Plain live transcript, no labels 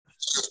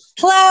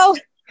Hello.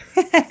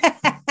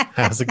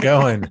 How's it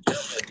going?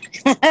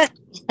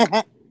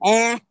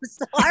 I'm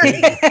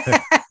sorry.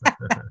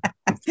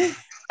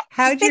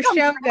 How'd your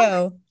show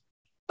go?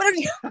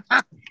 It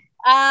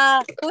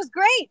was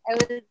great.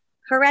 It was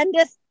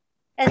horrendous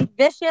and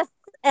vicious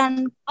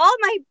and all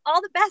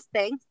the best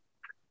things.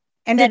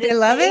 And did they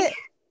love it?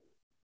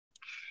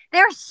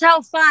 They're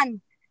so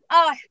fun.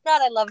 Oh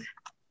God, I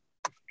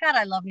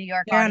love New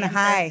York. You're on a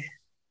high.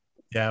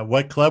 Yeah.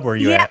 What club were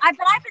you at? I've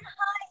been high.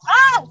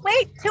 Oh,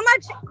 wait, too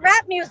much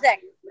rap music.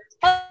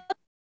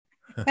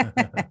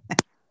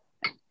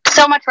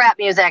 So much rap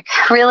music,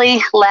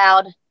 really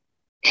loud.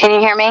 Can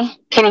you hear me?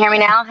 Can you hear me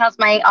now? How's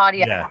my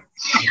audio? Yeah.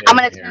 I'm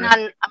gonna turn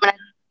on. I'm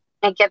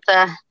gonna get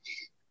the.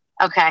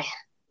 Okay.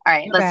 All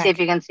right. Let's see if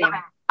you can see me.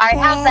 All right.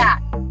 How's that?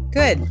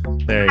 Good.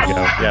 There you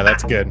go. Yeah,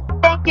 that's good.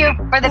 Thank you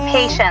for the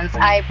patience.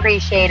 I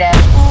appreciate it.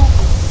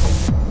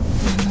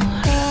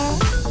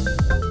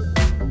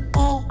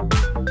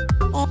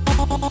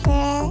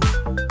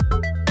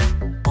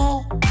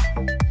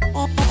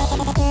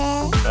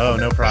 Oh,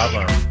 no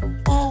problem.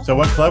 So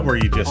what club were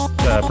you just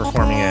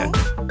performing at?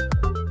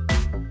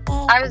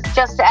 I was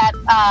just at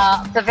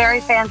the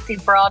very fancy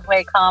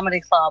Broadway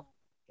Comedy Club.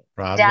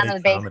 Down in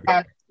the basement.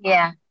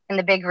 Yeah, in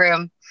the big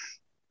room.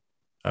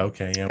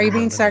 Okay. Yeah. Are you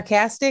being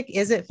sarcastic?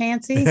 Is it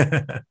fancy? No,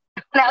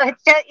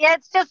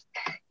 it's just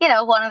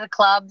one of the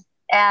clubs,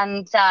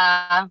 and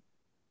they're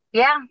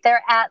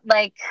at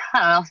like,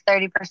 I don't know,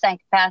 30%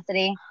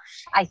 capacity,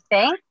 I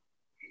think.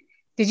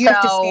 Did you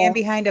have to stand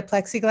behind a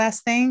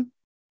plexiglass thing?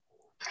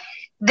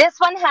 This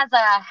one has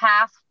a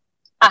half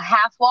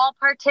wall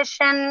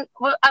partition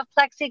of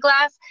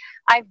plexiglass.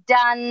 I've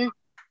done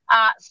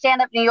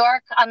Stand Up New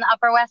York on the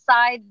Upper West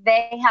Side.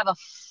 They have a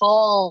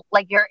full,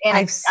 like you're in.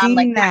 I've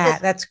seen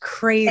that. That's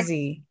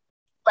crazy.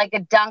 Like a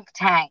dunk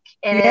tank.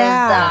 It is.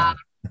 Like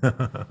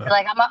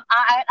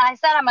I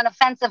said, I'm an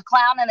offensive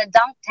clown in a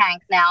dunk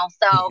tank now.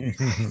 So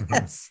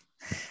that's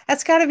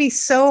got to be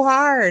so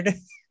hard.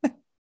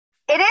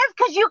 It is,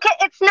 because you can.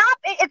 It's not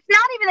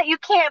even that you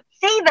can't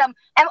see them.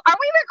 And are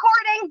we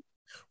recording?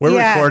 We're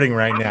recording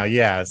right now.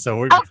 Yeah. So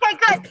we're okay.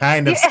 Good.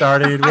 Kind of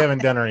started. We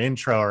haven't done our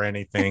intro or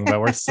anything, but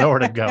we're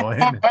sort of going.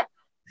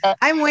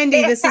 I'm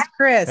Wendy. This is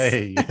Chris.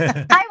 Hey.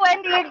 Hi,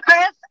 Wendy and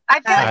Chris.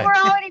 I feel like we're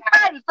already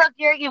friends. Look,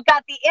 you've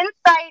got the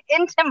insight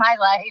into my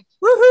life.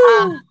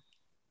 Woohoo!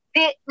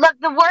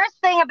 The worst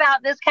thing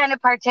about this kind of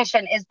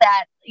partition is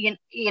that you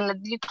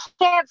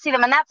can't see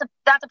them, and that's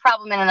a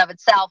problem in and of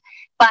itself.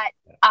 But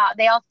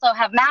they also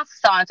have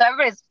masks on, so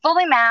everybody's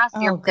fully masked.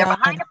 They're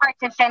behind a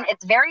partition.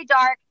 It's very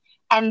dark,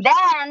 and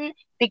then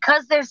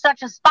because there's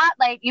such a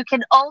spotlight, you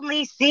can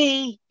only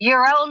see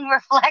your own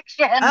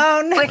reflection.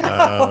 Oh no!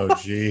 Oh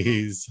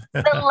jeez.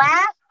 The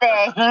last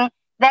thing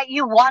that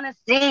you want to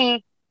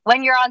see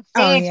when you're on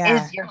stage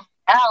is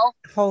yourself.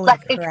 Holy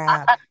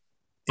crap!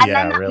 And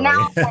then really.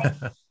 Now, like,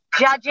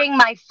 judging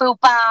my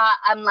fupa,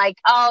 I'm like,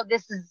 oh,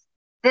 this is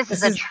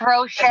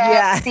atrocious.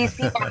 Yeah. These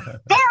people are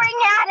staring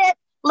at it.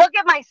 Look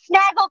at my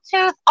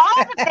snaggletooth. All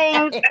the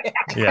things.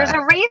 Yeah. There's a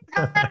reason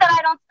that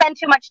I don't spend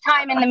too much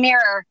time in the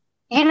mirror,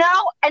 And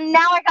now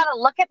I got to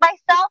look at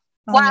myself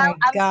while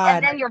I'm.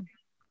 And then not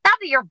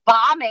that you're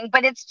bombing,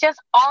 but it's just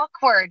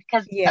awkward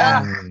because.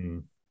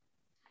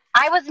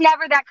 I was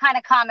never that kind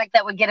of comic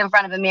that would get in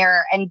front of a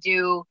mirror and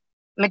do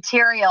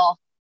material,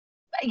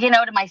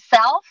 to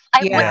myself.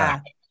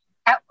 How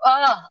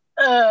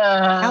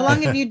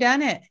long have you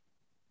done it?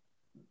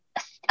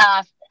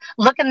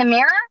 Look in the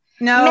mirror?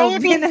 No,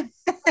 maybe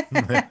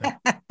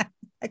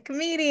a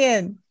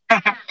comedian.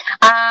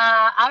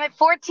 I'm at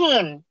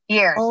 14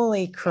 years.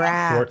 Holy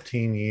crap!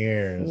 14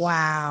 years.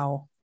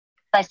 Wow.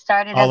 I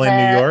started all in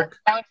New York.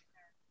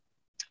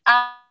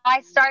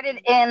 I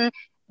started in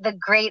the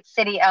great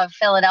city of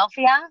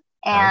Philadelphia,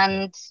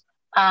 and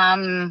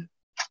then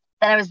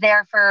I was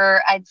there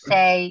for, I'd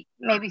say,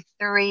 maybe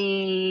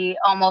 3,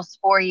 almost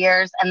 4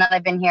 years, and then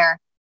I've been here.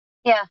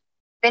 Yeah,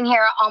 been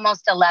here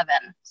almost 11.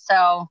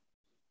 So,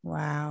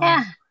 wow.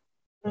 Yeah,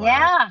 wow.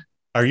 Yeah.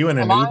 Are you in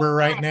an Uber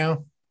right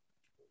now?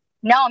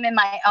 No, I'm in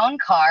my own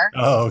car.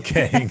 Oh,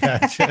 okay,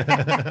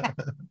 gotcha.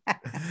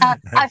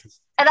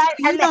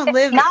 You don't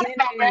live in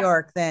New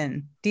York,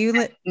 then? Do you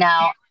live?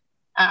 No,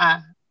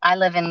 I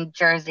live in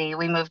Jersey.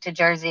 We moved to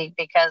Jersey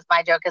because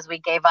my joke is we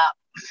gave up,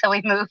 so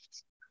we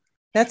moved.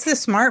 That's the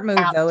smart move,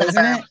 though,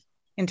 isn't it?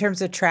 In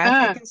terms of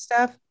traffic and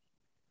stuff.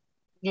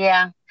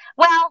 Yeah.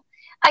 Well,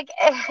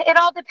 it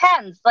all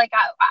depends. Like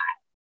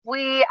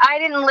I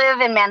didn't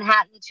live in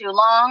Manhattan too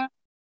long.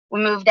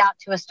 We moved out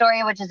to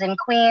Astoria, which is in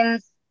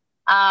Queens.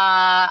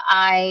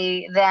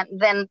 I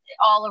then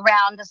all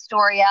around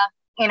Astoria.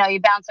 You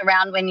bounce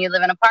around when you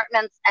live in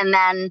apartments, and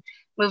then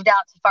moved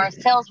out to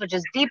Forest Hills, which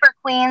is deeper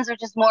Queens,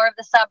 which is more of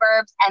the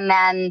suburbs. And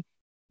then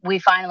we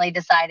finally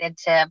decided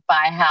to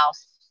buy a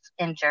house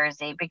in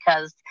Jersey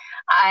because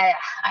I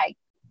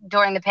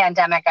during the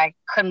pandemic, I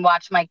couldn't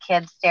watch my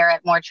kids stare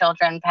at more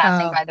children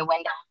passing by the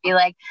window and be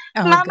like,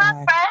 Mama,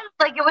 friends.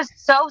 Like, it was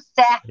so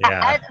sad.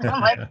 Yeah.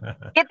 I'm like,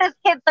 get this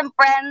kid some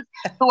friends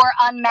who are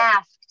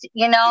unmasked,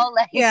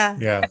 Yeah.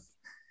 Yeah.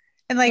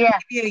 And like Yeah.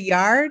 maybe a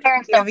yard?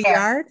 Parents You have don't a care.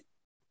 yard?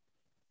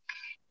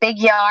 Big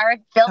yard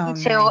built Oh,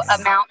 into nice.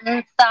 a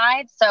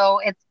mountainside, so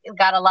it's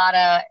got a lot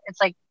of.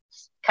 It's like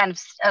kind of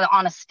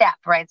on a step,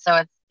 right? So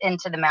it's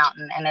into the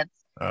mountain, and it's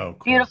Oh,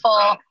 cool.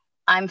 beautiful.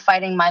 I'm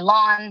fighting my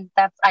lawn.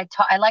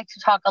 I like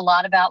to talk a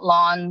lot about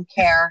lawn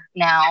care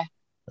now.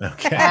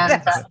 Okay.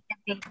 And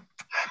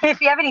if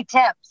you have any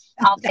tips,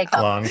 I'll take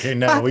them. Long. Okay,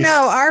 Fuck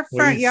no, our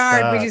front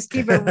yard, we suck. just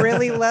keep it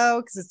really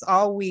low because it's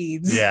all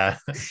weeds. Yeah,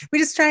 We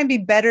just try and be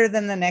better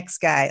than the next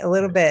guy a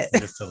little bit.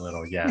 just a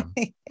little. Yeah.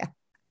 Yeah.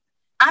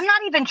 I'm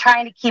not even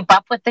trying to keep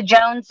up with the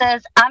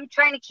Joneses. I'm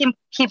trying to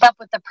keep up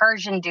with the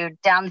Persian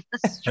dude down the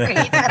street.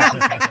 And I'm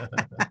like,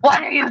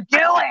 what are you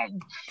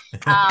doing?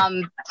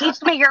 Teach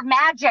me your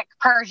magic,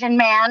 Persian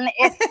man.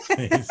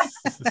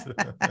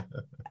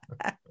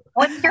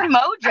 What's your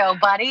mojo,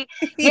 buddy?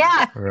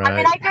 Yeah. Right. I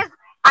mean,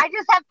 I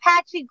just have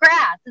patchy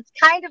grass. It's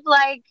kind of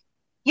like,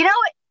 you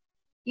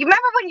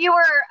remember when you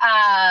were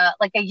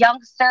like a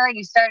youngster and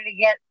you started to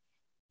get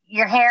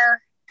your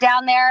hair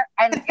down there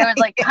and it was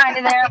like kind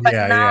of there, but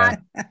not.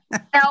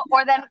 No,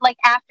 or then like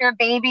after a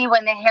baby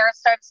when the hair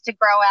starts to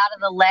grow out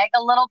of the leg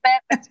a little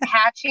bit, but it's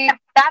patchy.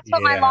 That's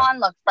what my lawn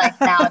looks like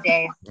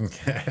nowadays.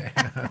 Okay.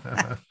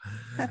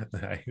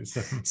 Nice.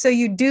 So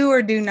you do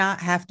or do not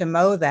have to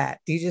mow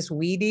that? Do you just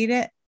weed eat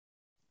it?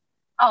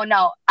 Oh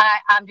no,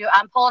 I'm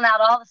pulling out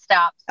all the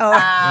stops.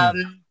 Oh.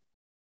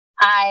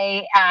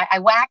 I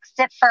waxed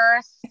it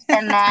first,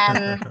 and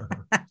then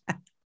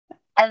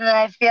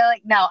I feel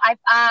like no,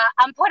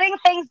 I'm putting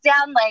things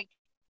down. Like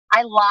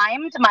I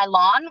limed my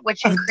lawn,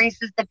 which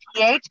increases the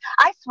pH.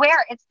 I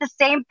swear, it's the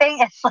same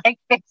thing as like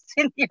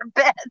fixing your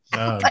bed.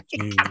 Oh,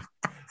 geez.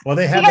 Well,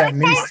 they have that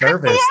new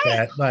service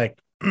that like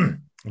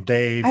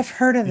I've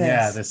heard of this.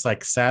 Yeah, this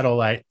like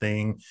satellite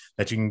thing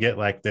that you can get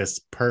like this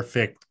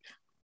perfect.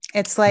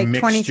 It's like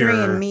mixture.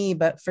 23andMe,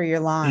 but for your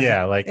lawn.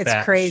 Yeah, like it's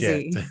that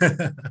crazy.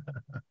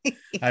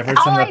 I've heard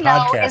some of the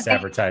podcasts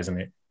advertising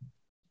it.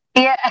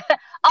 Yeah,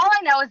 all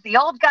I know is the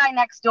old guy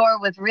next door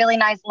with really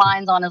nice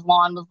lines on his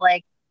lawn was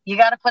like, "You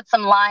got to put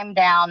some lime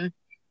down,"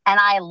 and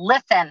I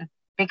listen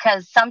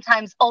because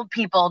sometimes old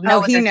people know.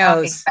 Oh, he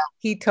knows.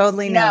 He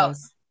totally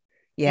knows.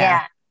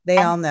 Yeah, they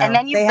all know. And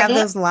then they have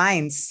those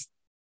lines.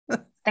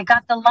 They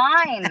got the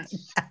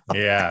lines.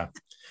 Yeah,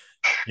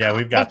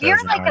 we've got. If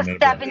you're like a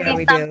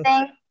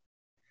 70-something.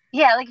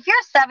 Yeah, like if you're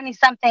a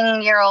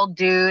 70-something-year-old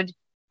dude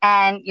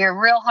and you're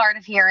real hard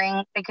of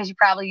hearing because you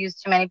probably use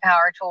too many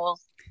power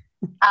tools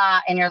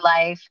in your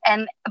life,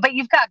 but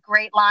you've got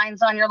great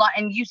lines on your lawn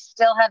and you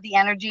still have the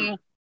energy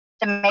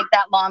to make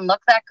that lawn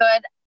look that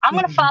good, I'm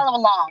going to follow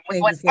along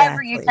with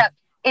whatever you tell.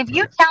 If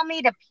you tell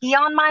me to pee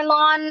on my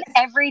lawn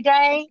every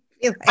day,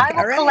 I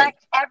will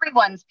collect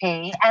everyone's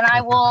pee and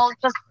I will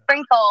just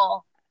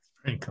sprinkle.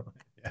 Yeah.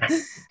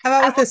 How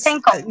about with this? I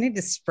need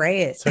to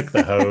spray it. Took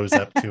the hose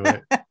up to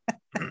it.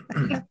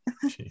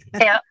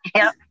 Yep.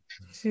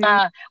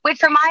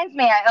 Which reminds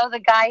me, I owe the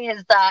guy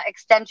his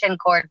extension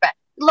cord. But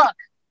look,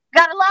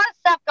 got a lot of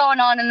stuff going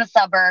on in the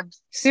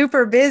suburbs.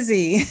 Super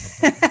busy.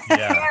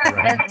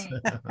 Yeah, busy.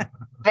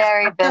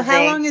 Very busy. So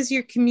how long is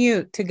your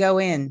commute to go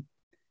in?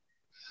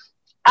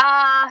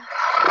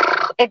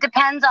 It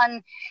depends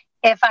on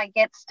if I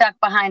get stuck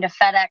behind a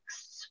FedEx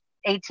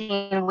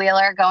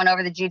 18-wheeler going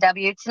over the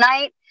GW.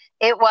 Tonight,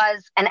 it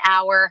was an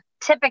hour.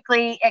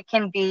 Typically, it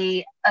can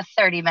be a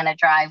 30-minute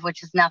drive,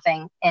 which is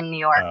nothing in New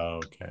York. Oh,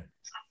 okay.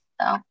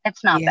 So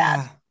it's not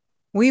bad.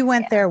 We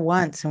went there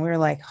once and we were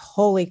like,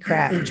 holy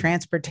crap,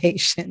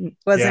 transportation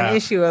was an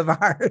issue of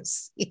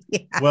ours.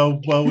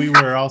 Well, we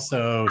were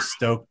also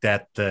stoked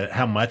at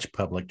how much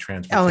public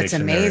transportation. Oh, it's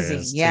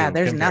amazing.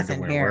 There's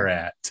nothing here. We're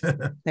at.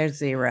 There's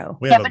zero.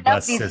 We have a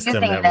bus system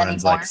that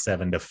runs like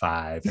 7 to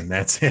 5 and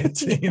that's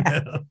it. You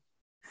know?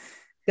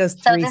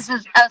 So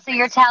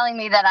you're telling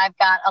me that I've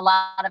got a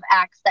lot of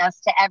access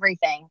to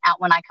everything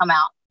out when I come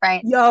out,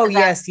 right? Oh,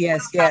 yes. Yeah.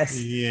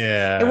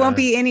 It won't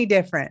be any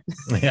different.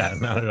 Yeah,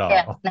 not at all.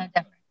 Yeah, no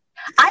different.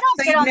 I don't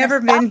get on never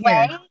the been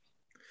subway. here.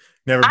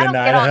 Never been to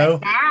Idaho?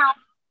 Now.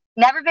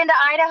 Never been to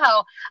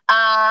Idaho.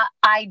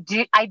 I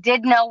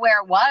did know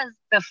where it was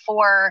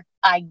before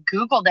I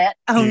Googled it.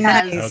 Oh,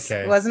 nice.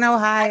 Okay. It wasn't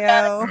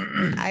Ohio,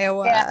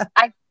 Iowa.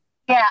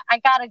 Yeah, I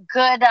got a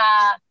good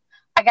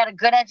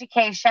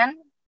education.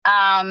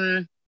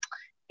 In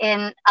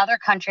other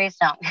countries,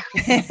 no.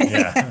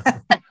 Yeah.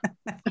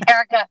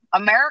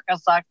 America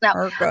sucks. No,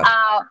 America.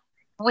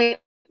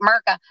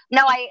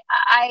 No,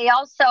 I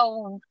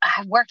also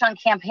worked on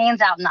campaigns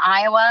out in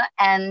Iowa,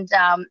 and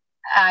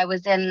I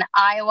was in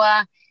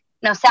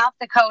South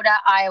Dakota,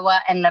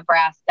 Iowa, and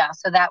Nebraska.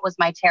 So that was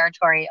my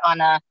territory on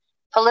a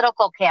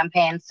political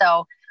campaign.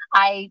 So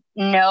I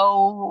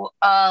know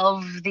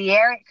of the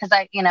area because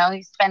you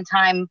spend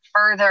time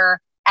further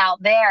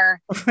out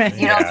there.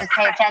 You don't just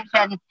pay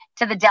attention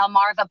to the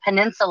Delmarva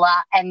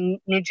Peninsula and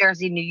New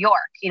Jersey, New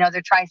York,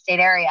 the tri-state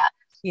area.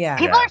 Yeah.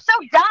 People are so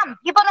dumb.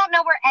 People don't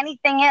know where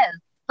anything is.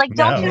 Like,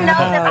 don't you know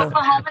that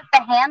Oklahoma's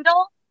the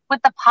handle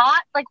with the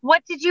pot? Like,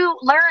 what did you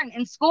learn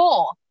in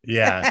school?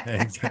 Yeah,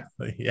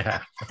 exactly.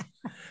 Yeah.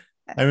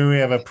 I mean, we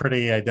have a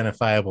pretty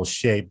identifiable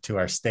shape to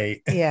our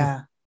state.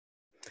 Yeah.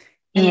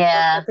 And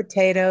Yeah.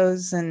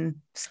 potatoes and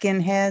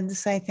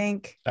skinheads, I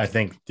think. I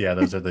think, yeah,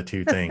 those are the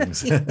two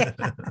things.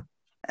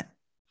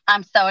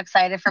 I'm so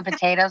excited for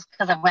potatoes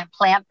because I went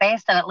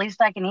plant-based and at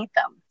least I can eat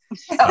them. I'm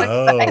so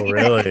excited.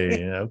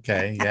 Really?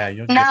 Okay. Yeah.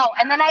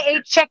 And then I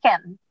ate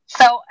chicken.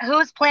 So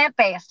who's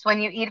plant-based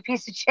when you eat a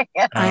piece of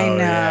chicken? I know.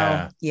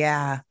 Yeah.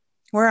 Yeah.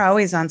 We're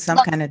always on some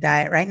kind of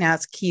diet. Right now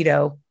it's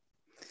keto.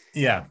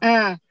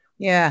 Yeah.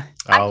 Yeah.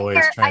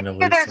 Always trying to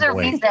lose there's some a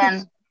weight.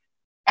 reason.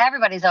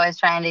 Everybody's always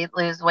trying to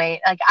lose weight.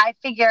 Like, I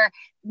figure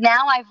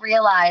now I've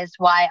realized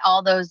why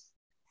all those,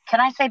 can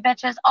I say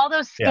bitches? All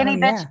those skinny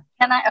bitches.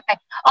 Can I? Okay.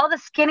 All the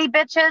skinny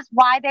bitches,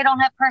 why they don't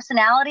have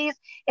personalities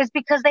is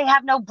because they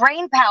have no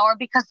brain power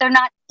because they're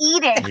not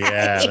eating.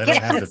 Yeah. They don't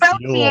have the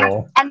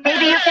fuel. And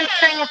maybe you can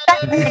string a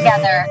sentence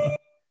together.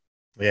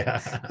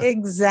 Yeah.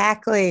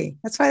 Exactly.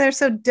 That's why they're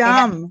so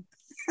dumb.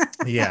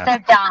 Yeah.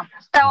 So dumb.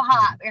 So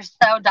hot. You're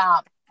so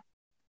dumb.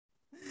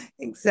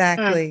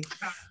 Exactly.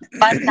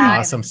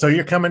 Awesome. So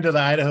you're coming to the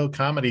Idaho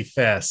Comedy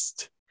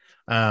Fest.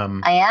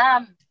 I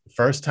am.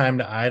 First time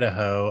to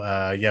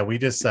Idaho. Yeah, we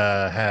just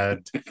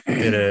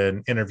did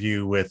an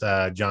interview with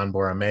John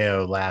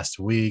Borromeo last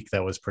week.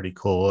 That was pretty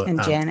cool.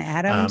 And Jen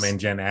Adams.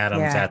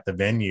 At the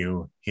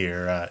venue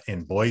here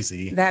in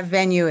Boise. That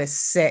venue is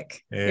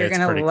sick. You're It's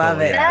going to pretty love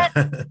cool, it.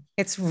 Yeah.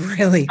 It's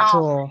really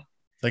cool.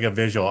 It's like a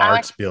visual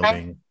arts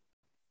building.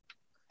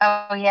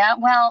 Oh yeah.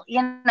 Well,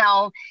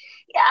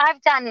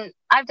 I've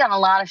done a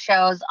lot of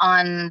shows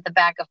on the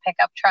back of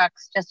pickup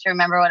trucks just to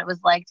remember what it was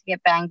like to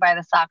get banged by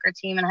the soccer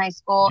team in high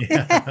school.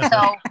 Yeah.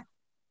 So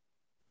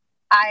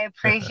I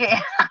appreciate.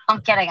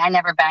 I'm kidding. I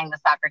never banged the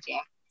soccer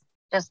team,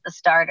 just the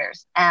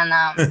starters and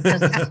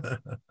just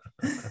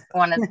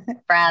one of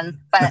the friends.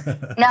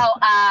 But no,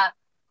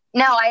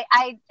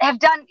 I have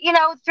done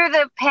through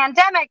the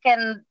pandemic,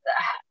 and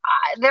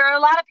there are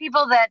a lot of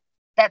people that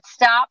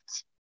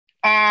stopped.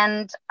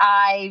 And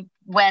I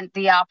went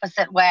the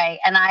opposite way.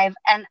 And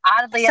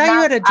oddly enough,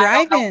 you at a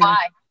drive-in.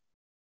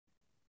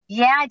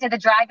 Yeah, I did the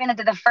drive-in. I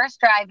did the first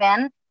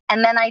drive-in.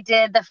 And then I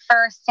did the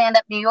first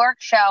stand-up New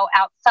York show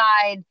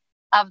outside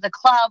of the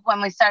club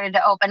when we started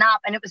to open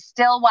up. And it was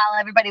still while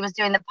everybody was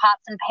doing the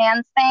pots and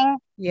pans thing.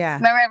 Yeah.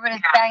 Remember everybody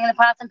was banging the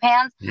pots and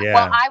pans? Yeah.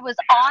 Well, I was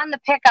on the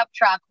pickup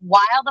truck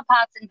while the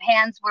pots and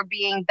pans were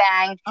being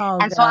banged. Oh,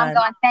 and so I'm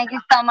going, thank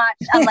you so much.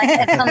 I'm like,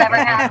 this will never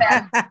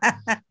happen.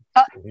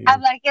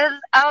 I'm like,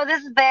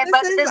 this is bad,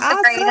 but this is awesome.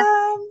 The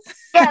greatest.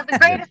 Yeah, the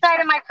greatest night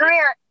of my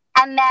career.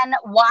 And then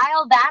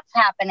while that's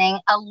happening,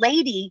 a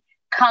lady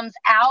comes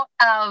out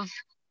of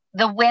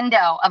the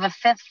window of a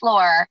fifth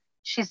floor.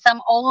 She's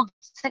some old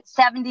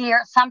 70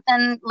 or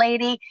something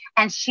lady,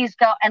 and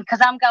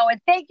because I'm going,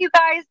 thank you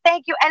guys,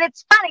 thank you. And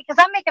it's funny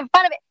because I'm making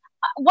fun of it.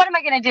 What am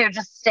I going to do?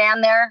 Just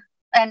stand there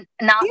and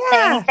not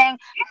say anything?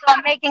 So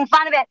I'm making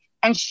fun of it.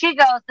 And she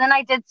goes, then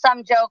I did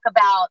some joke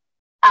about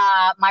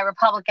my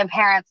Republican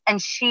parents, and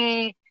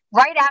she,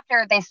 right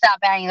after they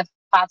stopped banging the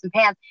pots and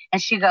pans,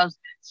 and she goes,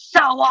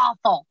 so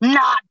awful,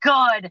 not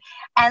good.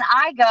 And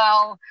I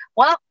go,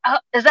 well,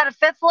 is that a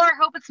fifth floor?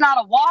 Hope it's not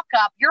a walk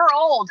up. You're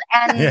old.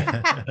 And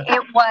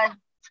it was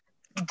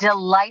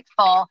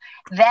delightful.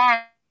 Then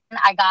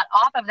I got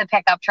off of the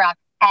pickup truck,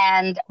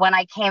 and when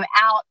I came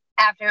out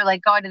after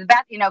going to the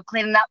bathroom,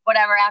 cleaning up,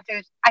 whatever,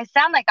 after, I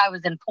sound like I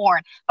was in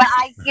porn, but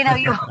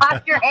you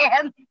wash your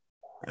hands.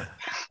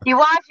 You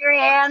wash your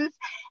hands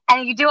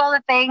and you do all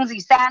the things, you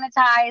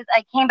sanitize.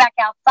 I came back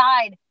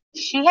outside.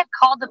 She had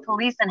called the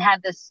police and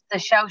had the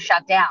show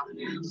shut down.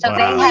 So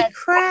they had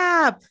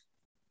crap.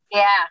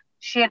 Yeah.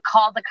 She had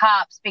called the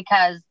cops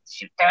because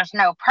there's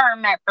no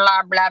permit,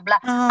 blah, blah, blah.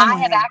 I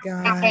have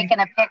actually taken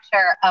a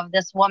picture of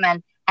this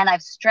woman and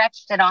I've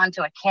stretched it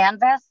onto a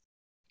canvas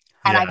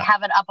and I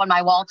have it up on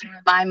my wall to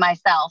remind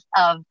myself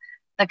of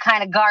the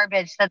kind of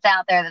garbage that's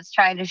out there that's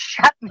trying to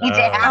shut me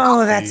down.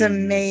 Oh, that's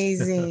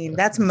amazing.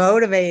 That's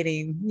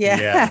motivating.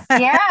 Yeah.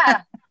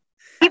 Yeah.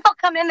 People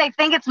come in, they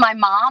think it's my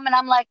mom, and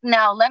I'm like,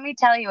 no, let me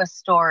tell you a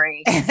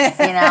story.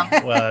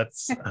 Well,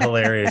 it's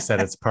hilarious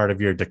that it's part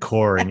of your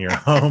decor in your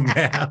home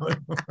now.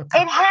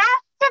 It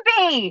has to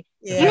be.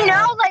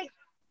 Yeah.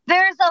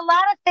 There's a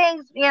lot of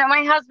things.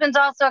 My husband's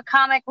also a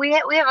comic. We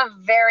have a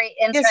very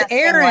interesting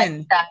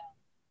Aaron.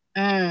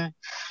 lifestyle.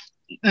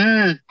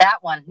 That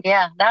one.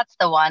 Yeah, that's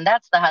the one.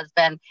 That's the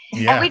husband.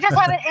 Yeah. And we just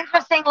have an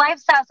interesting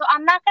lifestyle. So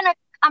I'm not gonna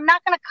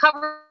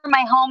cover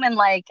my home in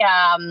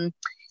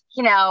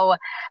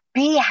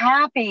be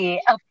happy.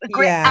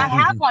 I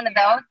have one of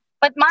those,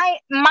 but my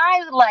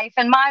life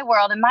and my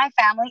world and my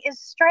family is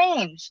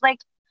strange.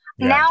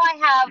 Now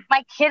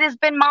my kid has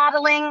been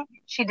modeling.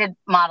 She did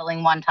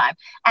modeling one time,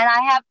 and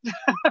I have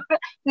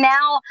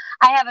now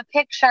I have a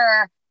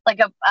picture.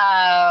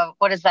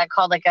 What is that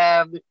called?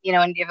 And you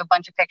have a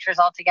bunch of pictures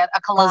all together,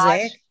 a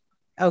collage.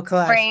 Oh,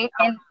 collage.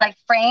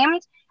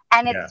 Framed,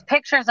 and it's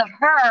pictures of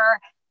her,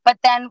 but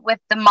then with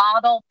the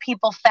model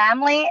people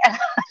family.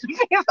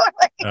 People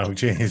oh,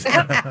 jeez.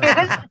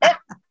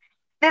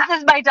 This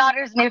is my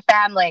daughter's new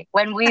family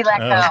when we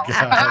let Oh go.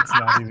 God, it's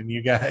not even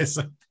you guys.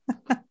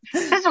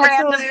 Just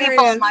random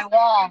people on my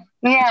wall.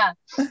 Yeah.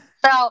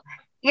 So,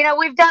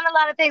 we've done a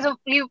lot of things.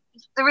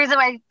 The reason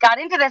I got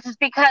into this is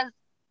because,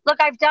 look,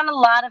 I've done a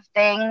lot of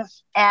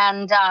things,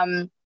 and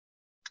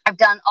I've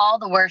done all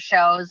the worst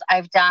shows.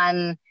 I've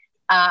done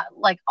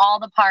like all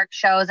the park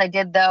shows. I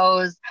did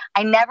those.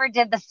 I never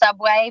did the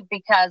subway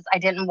because I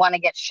didn't want to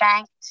get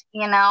shanked,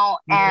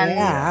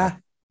 And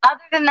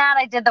other than that,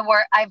 I did the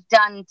work. I've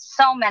done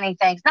so many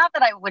things. Not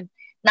that I would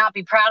not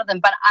be proud of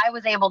them, but I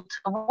was able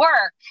to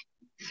work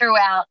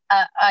throughout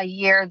a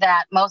year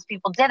that most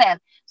people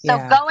didn't. So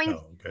going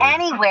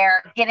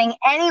anywhere, getting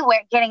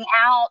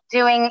out,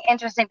 doing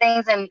interesting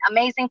things in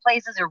amazing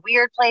places or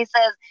weird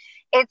places,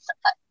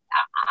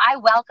 I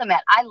welcome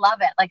it. I love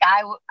it. Like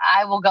I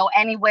will go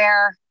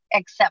anywhere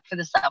except for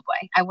the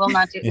subway. I will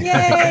not do.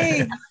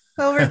 Yay!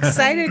 Well, we're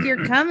excited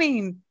you're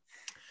coming.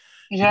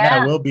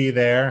 Yeah, we'll be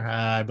there.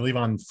 I believe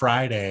on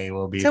Friday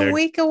we'll be there. It's a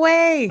week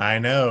away. I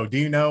know. Do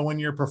you know when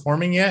you're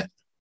performing yet?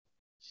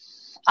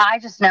 I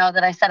just know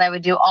that I said I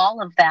would do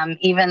all of them,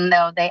 even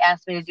though they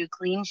asked me to do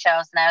clean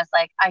shows. And I was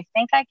like, I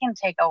think I can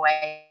take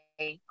away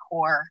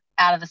core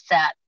out of the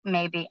set.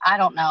 Maybe. I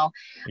don't know.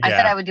 Yeah. I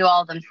said I would do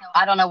all of them. So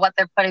I don't know what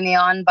they're putting me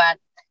on, but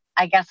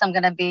I guess I'm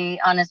going to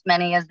be on as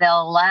many as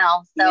they'll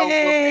allow. So we'll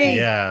see.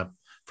 Yeah.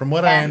 From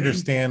what I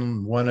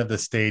understand, one of the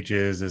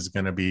stages is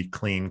going to be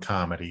clean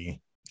comedy.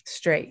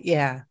 Straight.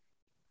 Yeah.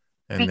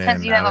 And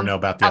because then I don't know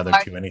about the other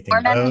two. Anything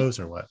goes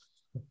or what?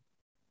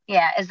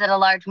 Yeah. Is it a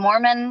large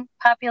Mormon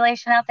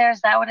population out there?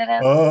 Is that what it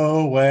is?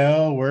 Oh,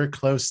 well, we're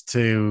close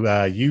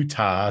to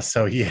Utah.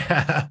 So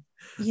yeah.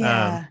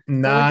 Yeah.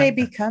 Would they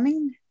be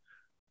coming?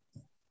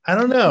 I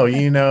don't know.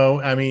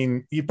 I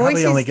mean, you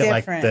probably only get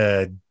different.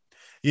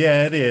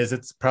 It is.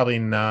 It's probably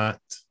not.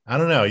 I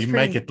don't know. You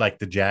might get like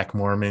the Jack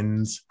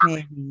Mormons.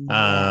 Maybe.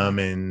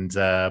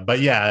 But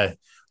yeah,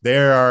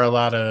 there are a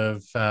lot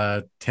of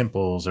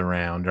temples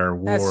around or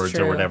wards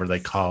or whatever they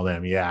call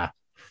them. Yeah.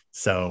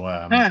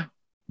 So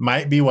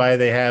might be why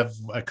they have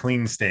a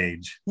clean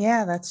stage.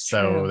 Yeah, that's true.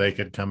 So they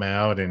could come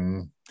out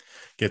and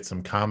get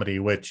some comedy,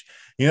 which,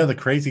 the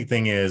crazy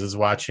thing is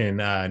watching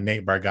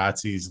Nate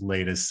Bargatze's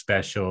latest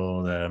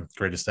special, The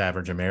Greatest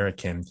Average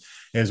American,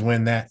 is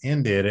when that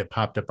ended, it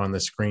popped up on the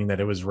screen that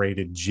it was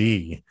rated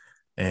G.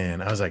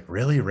 And I was like,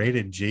 really?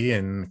 Rated G?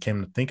 And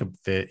came to think of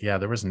it,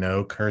 there was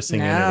no cursing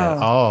in it at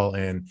all.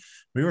 And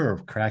we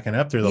were cracking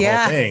up through the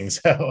whole thing.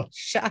 So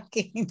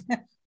shocking.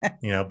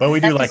 But we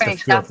do like the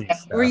filthy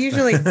stuff. We're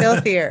usually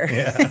filthier.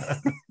 Yeah.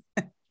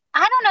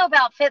 I don't know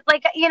about fit.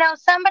 Like,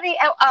 somebody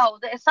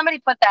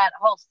put that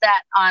whole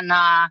set on,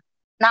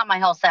 not my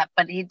whole set,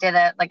 but he did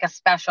a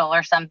special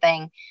or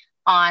something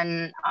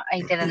on,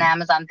 he did an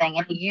Amazon thing,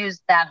 and he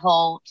used that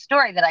whole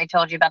story that I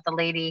told you about the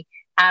lady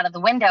out of the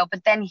window.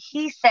 But then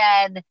he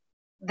said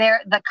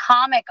the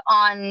comic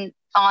on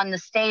the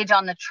stage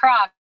on the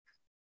truck,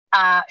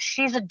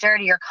 she's a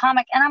dirtier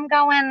comic. And I'm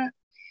going,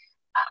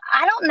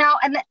 I don't know.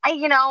 And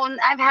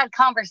I've had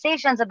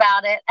conversations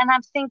about it, and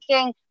I'm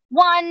thinking,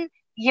 one,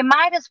 you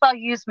might as well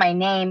use my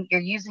name. You're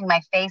using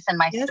my face and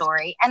my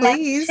story. And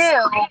please.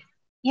 Then two,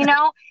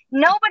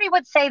 nobody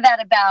would say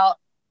that about,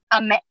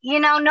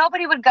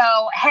 nobody would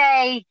go,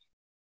 hey,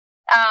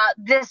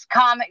 this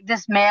comic,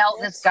 this male,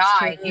 this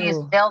guy, he's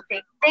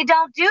filthy. They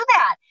don't do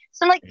that.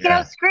 So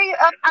screw you.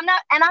 I'm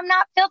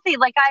not filthy.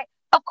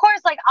 Of course,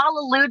 I'll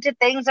allude to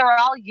things or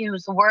I'll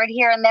use a word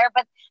here and there,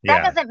 but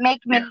that doesn't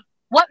make me,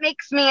 what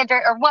makes me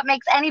what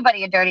makes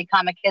anybody a dirty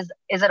comic? Is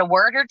it a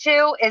word or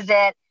two? Is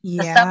it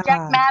the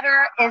subject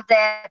matter? Is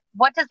it,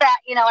 what does that,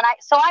 and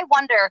I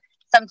wonder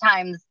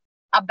sometimes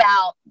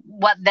about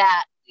what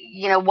that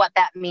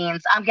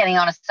means. I'm getting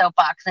on a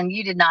soapbox, and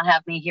you did not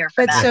have me here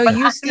for that. So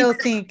you still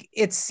think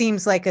it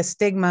seems like a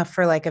stigma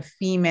for like a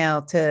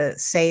female to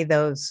say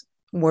those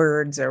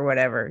words or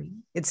whatever?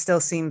 It still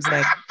seems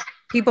like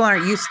people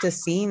aren't used to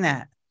seeing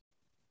that.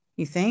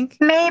 You think?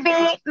 Maybe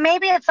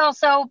it's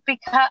also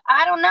because,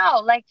 I don't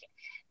know,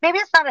 maybe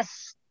it's not a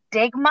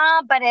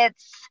stigma, but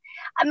it's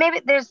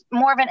maybe there's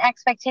more of an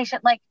expectation.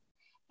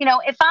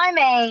 If I'm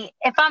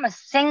a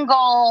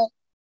single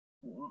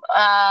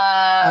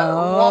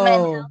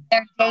woman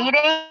they're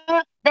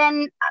dating,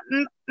 then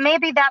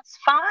maybe that's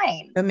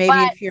fine. But maybe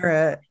if you're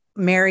a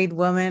married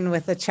woman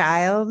with a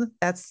child,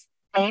 that's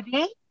I'd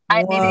maybe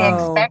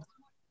expect.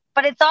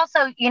 But it's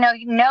also,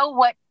 know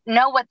what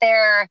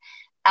their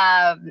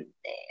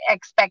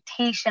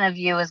expectation of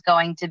you is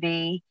going to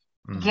be,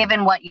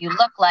 given what you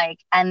look like,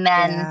 and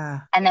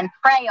then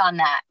prey on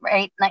that,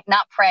 right?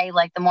 Not prey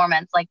like the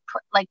Mormons,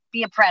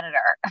 be a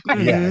predator.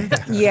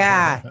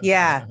 Yeah.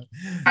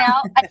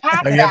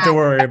 Attack you have to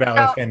worry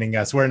about offending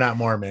us. We're not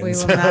Mormons. We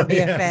will not be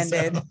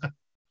offended.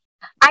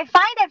 I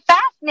find it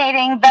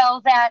fascinating,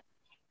 though, that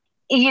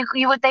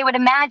they would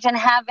imagine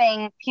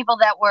having people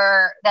that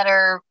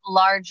are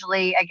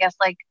largely, I guess,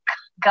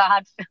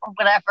 God or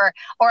whatever,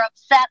 or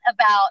upset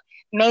about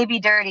maybe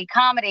dirty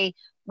comedy,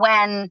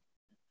 when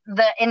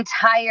the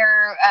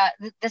entire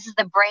this is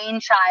the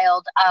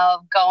brainchild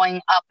of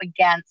going up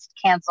against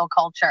cancel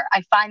culture.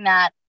 I find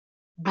that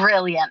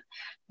brilliant.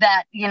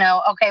 That, you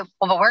know, okay,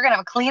 well, but we're gonna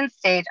have a clean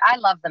stage. I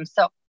love them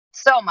so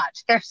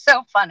much. They're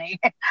so funny.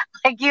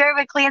 Like, you have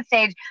a clean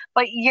stage,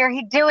 but you're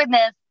doing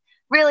this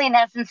really in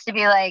essence to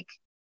be like,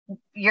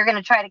 you're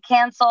gonna try to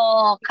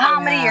cancel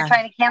comedy. You're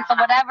trying to cancel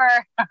whatever.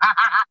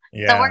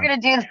 So we're gonna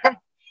do this.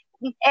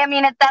 I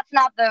mean, that's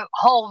not the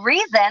whole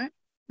reason.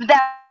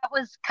 That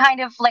was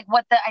kind of like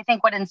what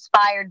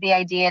inspired the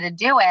idea to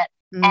do it,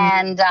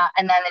 and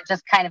then it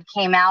just kind of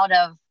came out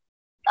of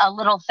a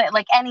little thing,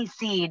 like any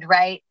seed,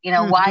 right? You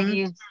know, why do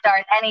you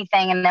start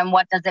anything, and then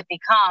what does it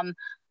become?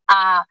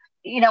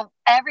 You know,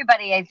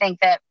 everybody, I think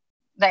that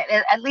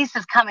at least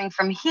is coming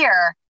from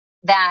here,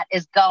 that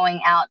is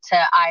going out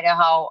to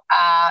Idaho.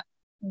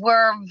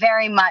 We're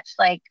very much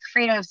like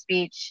freedom of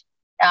speech.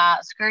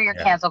 Screw your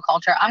cancel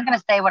culture. I'm going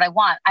to say what I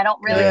want. I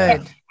don't really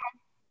care.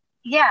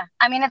 Yeah,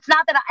 I mean, it's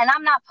not that, and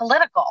I'm not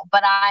political,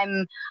 but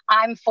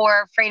I'm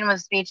for freedom of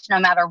speech no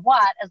matter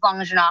what, as long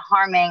as you're not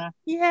harming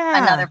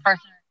another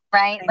person.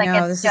 Right? I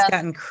know, this has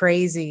gotten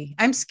crazy.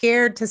 I'm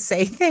scared to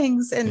say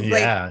things, and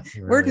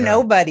we're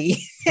nobody.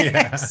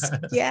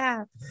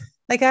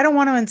 Like, I don't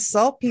want to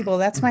insult people.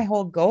 That's my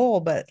whole goal.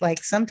 But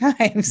like,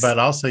 sometimes, but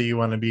also you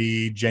want to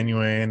be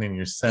genuine in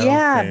yourself.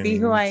 And, be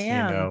who I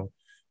am. You know,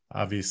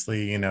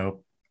 obviously, you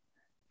know,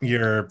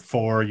 you're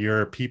for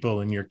your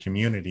people in your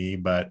community,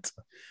 but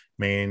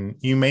man,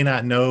 you may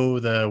not know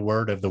the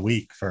word of the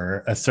week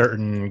for a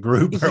certain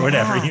group or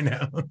whatever, you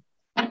know.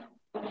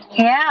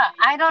 Yeah,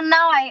 I don't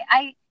know.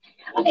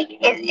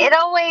 It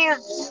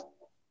always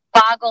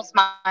boggles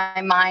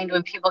my mind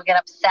when people get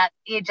upset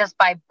just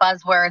by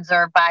buzzwords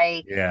or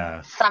by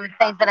some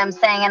things that I'm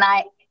saying. And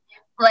I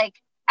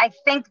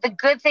think the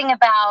good thing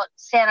about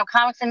stand-up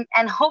comics,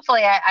 and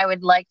hopefully I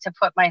would like to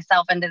put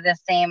myself into the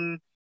same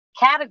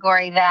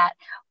category, that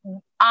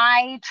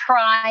I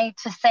try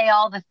to say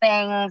all the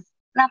things,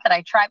 not that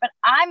I try, but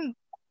I'm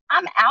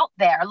out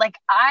there. Like,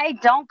 I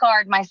don't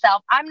guard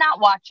myself. I'm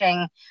not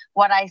watching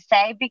what I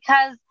say,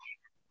 because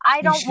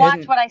I don't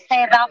watch what I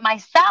say about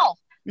myself.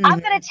 I'm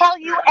going to tell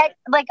you,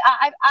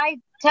 I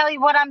tell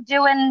you what I'm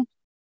doing.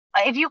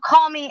 If you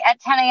call me at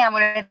 10 a.m.,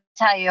 I'm going to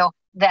tell you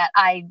that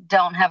I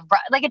don't have,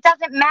 it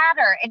doesn't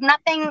matter.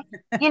 Nothing,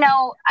 you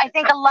know, I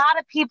think a lot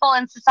of people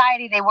in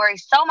society, they worry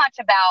so much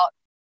about,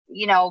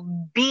 you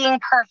know, being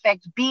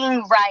perfect,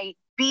 being right,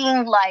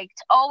 being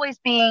liked, always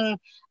being,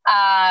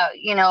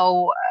 you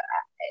know,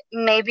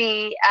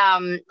 maybe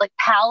like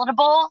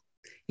palatable.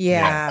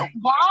 Yeah.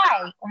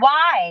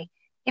 Why?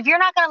 If you're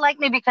not going to like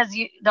me because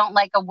you don't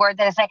like a word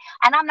that I say,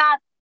 and I'm not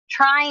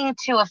trying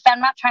to offend,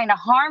 I'm not trying to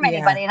harm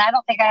anybody, and I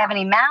don't think I have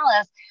any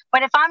malice,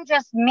 but if I'm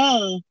just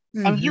me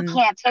and you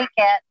can't take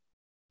it,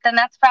 then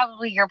that's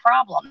probably your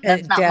problem.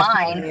 That's not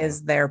mine. It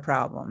is their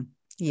problem.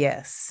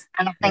 Yes.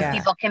 I don't think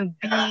people can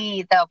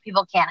be, though.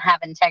 People can't have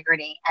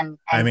integrity and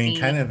I mean,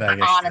 kind of, I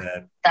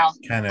guess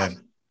the kind of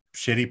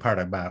shitty part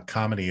about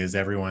comedy is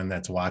everyone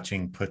that's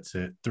watching puts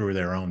it through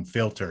their own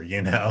filter,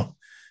 you know,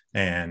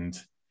 and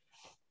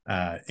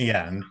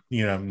and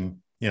you don't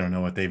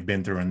know what they've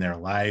been through in their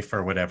life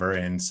or whatever,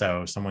 and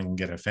so someone can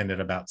get offended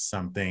about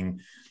something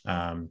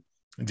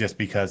just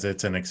because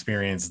it's an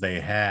experience they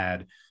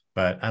had.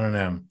 But I don't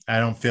know, I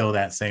don't feel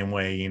that same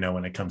way, you know,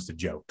 when it comes to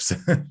jokes.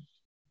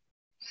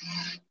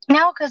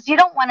 No, because you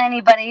don't want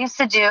anybody. I used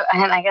to do,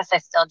 and I guess I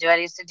still do it. I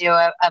used to do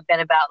a bit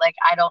about, like,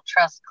 I don't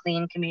trust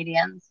clean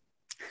comedians.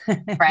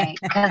 Right?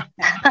 Because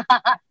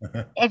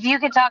if you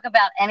could talk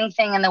about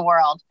anything in the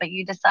world, but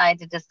you decide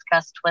to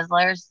discuss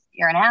Twizzlers,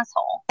 you're an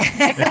asshole.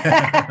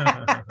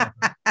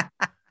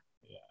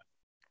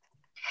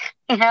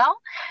 You know?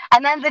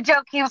 And then the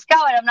joke keeps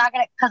going. I'm not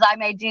going to, because I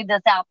may do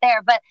this out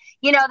there, but,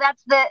 you know,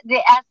 that's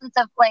the essence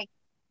of, like,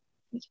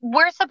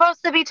 we're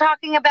supposed to be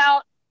talking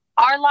about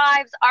our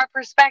lives, our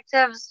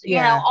perspectives, you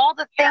know, all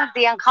the things,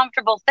 the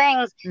uncomfortable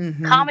things.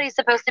 Comedy is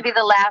supposed to be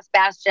the last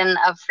bastion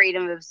of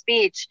freedom of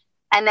speech.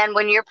 And then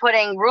when you're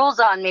putting rules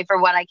on me for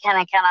what I can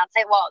and cannot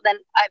say, well, then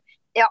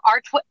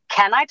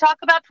can I talk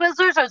about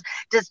Twizzlers, or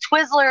does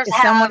Twizzlers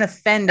have someone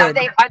offended? Are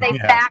they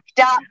backed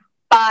up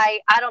by,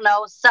 I don't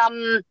know,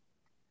 some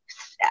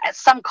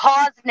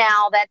cause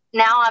now that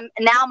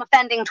I'm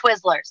offending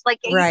Twizzlers? Like,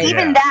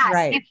 even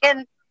that, you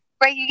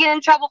get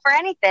in trouble for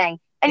anything,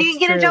 and you can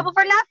get in trouble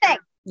for nothing.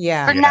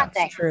 For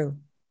nothing. It's true.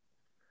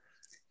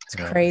 It's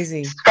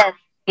crazy.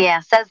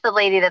 Says the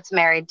lady that's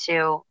married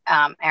to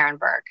Aaron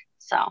Berg.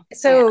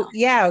 So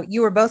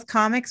you were both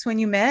comics when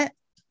you met?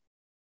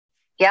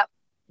 Yep.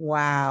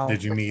 Wow.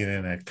 Did you meet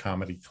in a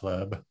comedy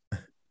club?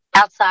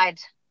 Outside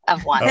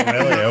of one. Oh,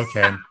 really?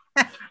 Okay.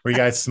 Were you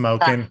guys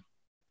smoking?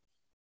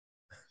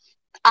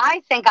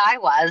 I think I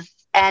was.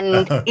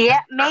 And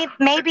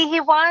maybe he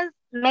was.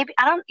 Maybe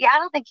I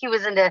don't think he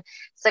was into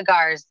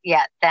cigars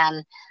yet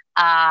then.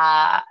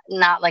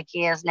 Not like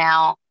he is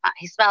now.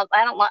 He smells,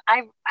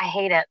 I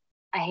hate it.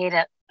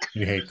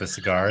 You hate the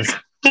cigars?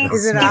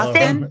 Is it Still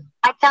often?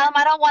 I tell him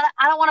I don't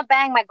want to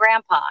bang my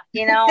grandpa.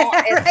 You know,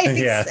 Right,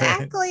 Yeah.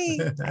 exactly.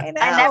 I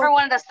know. I never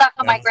wanted to suck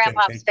on my That's gonna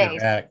grandpa's take you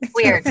face. back to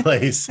Weird. a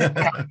place.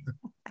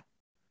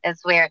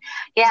 It's weird.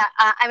 Yeah.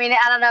 I mean,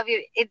 I don't know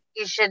if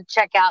you should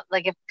check out,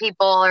 like, if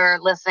people are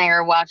listening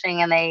or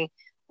watching and they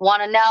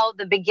want to know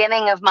the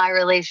beginning of my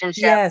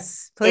relationship.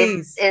 Yes,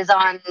 please. Is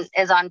on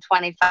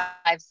 25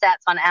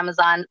 sets on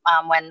Amazon.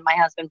 When my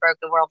husband broke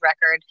the world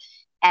record,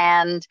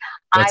 and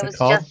What's I it was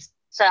called?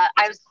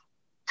 I was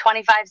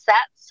 25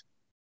 sets,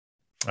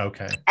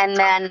 Okay. and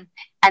then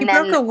You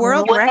broke a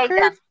world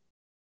record?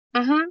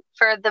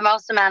 For the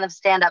most amount of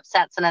stand-up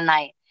sets in a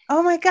night.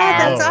 Oh my God,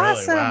 And- that's Oh, really?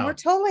 awesome. Wow. We're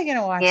totally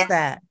gonna watch Yeah.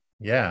 that.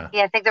 Yeah.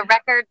 Yeah, I think the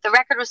record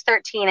was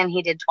 13, and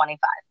he did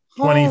 25.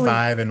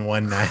 25 in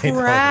one night. Holy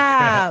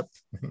Crap.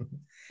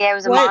 Yeah, it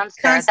was a What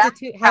monster. That's how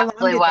long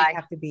probably did why. they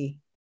have to be?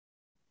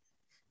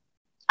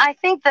 I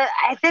think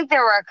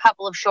there were a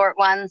couple of short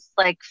ones,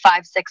 like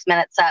 5-6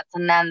 minute sets,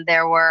 and then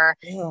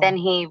then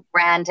he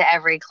ran to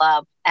every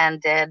club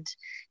and did,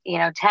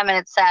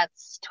 10-minute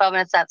sets,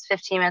 12-minute sets,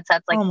 15-minute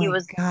sets. Like, oh my he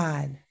was,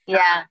 God.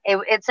 yeah,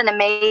 it's an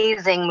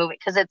amazing movie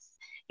because it's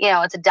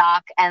a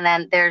doc, and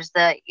then there's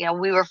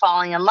we were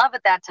falling in love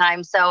at that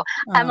time. So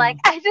I'm like,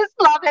 I just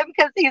love him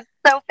because he's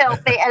so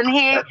filthy, and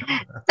he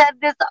said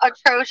this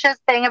atrocious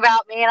thing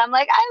about me, and I'm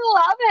like, I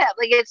love him.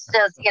 Like, it's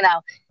just,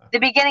 the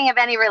beginning of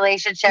any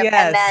relationship.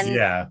 Yes. And then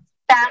Yeah.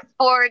 fast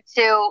forward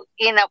to,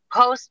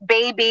 post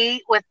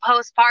baby with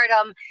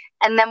postpartum,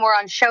 and then we're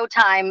on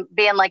Showtime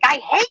being like, I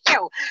hate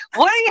you.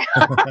 What are you?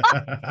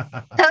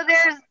 So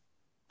there's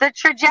the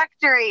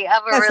trajectory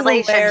of a That's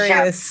relationship.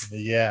 hilarious.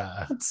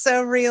 Yeah. It's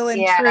so real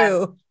and Yeah.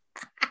 true.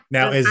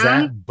 Now, is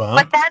that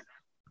But bump?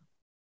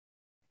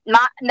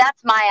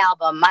 that's my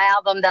album. My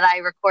album that I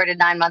recorded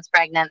 9 months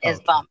pregnant is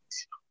Okay.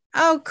 Bumped.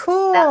 Oh,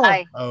 cool.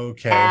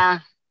 Okay.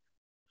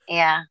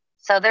 Yeah.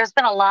 So there's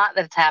been a lot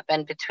that's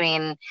happened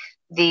between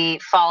the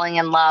falling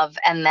in love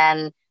and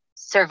then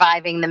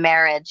surviving the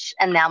marriage,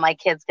 and now my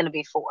kid's going to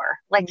be 4.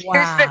 Like,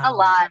 there's been a Wow.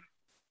 lot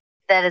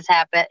that has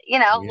happened.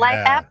 Life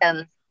Yeah.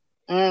 happens.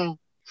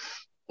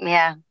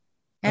 Yeah.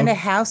 And a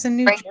house in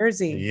New Right.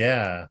 Jersey.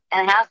 Yeah.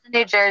 And a house in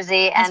New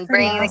Jersey, That's and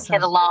pretty bringing the awesome.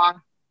 kid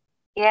along.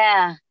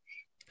 Yeah.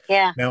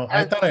 Yeah. Now,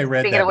 I thought I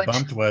read Speaking that of which-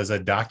 Bumped was a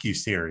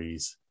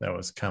docuseries that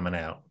was coming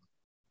out.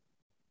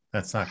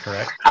 That's not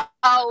correct.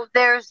 Oh,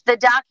 there's the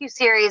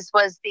docuseries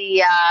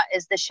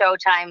is the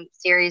Showtime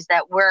series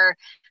that we're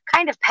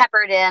kind of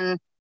peppered in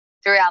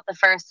throughout the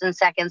first and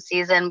second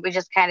season. We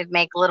just kind of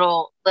make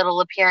little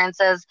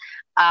appearances.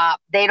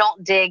 They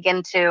don't dig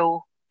into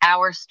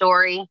our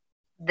story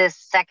this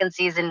second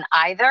season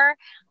either.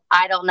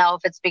 I don't know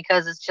if it's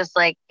because it's just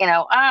like,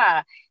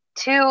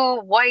 2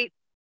 white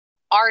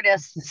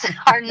artists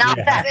are not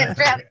Yeah. that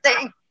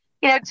interesting.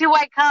 2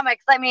 white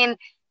comics. I mean,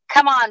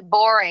 come on,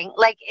 boring.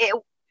 Like, it.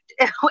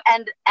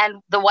 And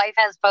the wife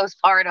has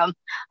postpartum, and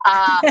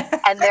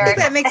I they're think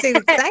that makes it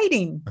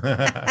exciting.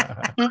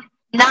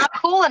 not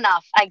cool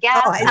enough, I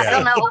guess. Oh, I I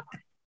don't see.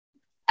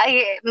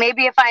 know.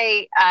 Maybe if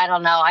I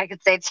don't know, I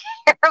could say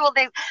terrible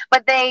things,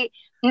 but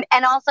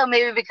and also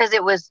maybe because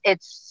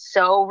it's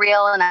so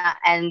real,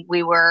 and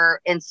we were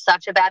in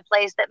such a bad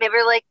place that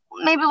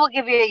maybe we'll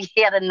give you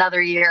yet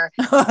another year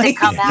to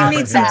come You out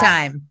need of some that.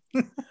 time.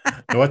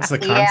 What's the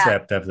Yeah.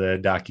 concept of the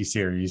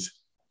docuseries?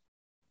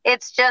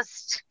 It's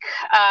just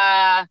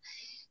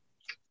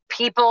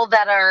people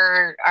that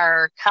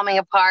are coming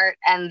apart,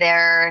 and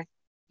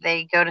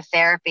they go to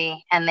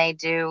therapy, and they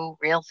do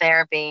real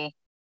therapy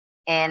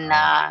in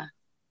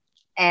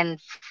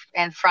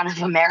front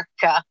of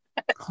America.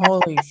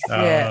 Holy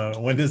shit.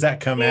 When does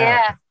that come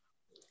Yeah. out?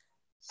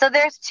 So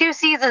there's 2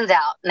 seasons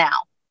out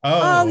now.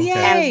 Oh,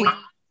 okay. yay.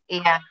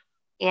 And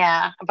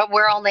yeah. But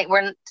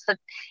so,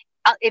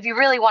 if you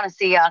really want to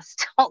see us,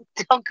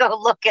 don't go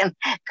looking,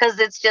 because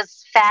it's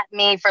just fat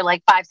me for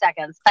like 5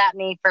 seconds, fat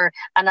me for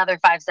another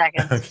 5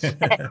 seconds,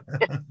 Okay.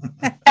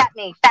 fat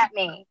me,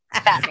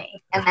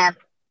 and then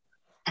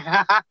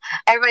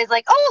everybody's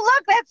like, "Oh,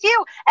 look, that's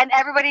you!" And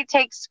everybody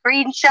takes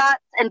screenshots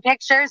and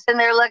pictures, and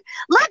they're like,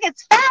 "Look,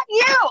 it's fat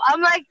you."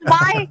 I'm like,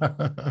 why?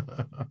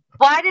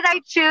 Why did I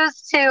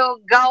choose to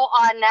go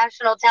on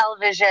national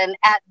television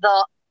at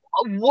the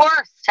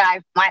worst time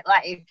of my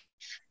life?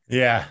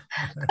 Yeah.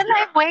 Couldn't I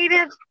have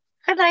waited?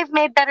 Couldn't I have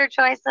made better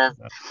choices?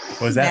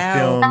 Was that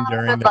No. filmed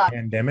during Good the luck.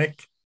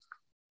 pandemic?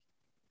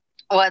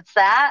 What's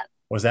that?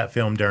 Was that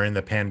filmed during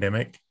the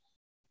pandemic?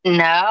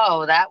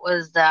 No, that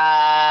was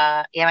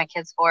my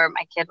kid's 4.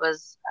 My kid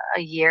was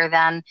a year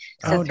then,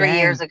 so Oh, 3 dang.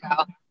 years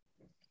ago.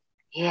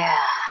 Yeah,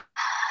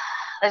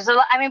 there's a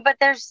lot. I mean, but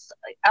there's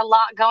a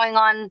lot going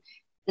on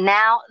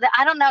now.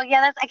 I don't know.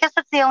 Yeah, I guess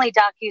that's the only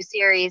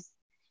docu-series,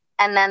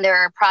 and then there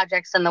are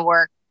projects in the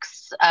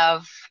works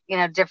of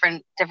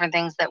different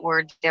things that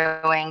we're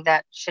doing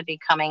that should be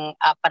coming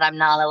up, but I'm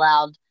not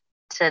allowed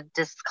to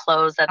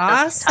disclose at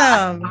this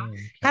time. Awesome.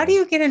 How do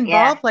you get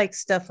involved like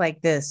stuff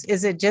like this?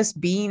 Is it just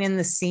being in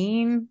the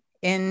scene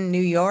in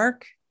New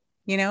York,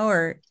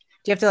 or do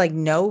you have to like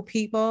know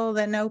people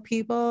that know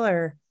people,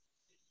 or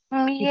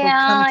people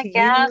Yeah, come I to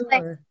guess. you?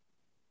 Or?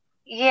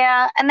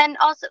 yeah. And then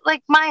also,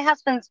 like, my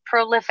husband's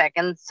prolific,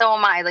 and so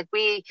am I. Like,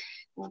 we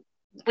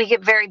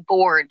get very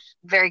bored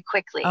very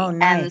quickly. Oh, And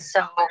nice.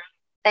 so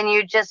then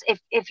you just,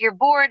 if you're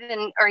bored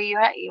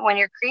when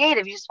you're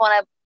creative, you just want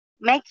to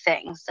make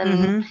things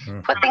and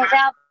Mhm. put things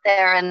out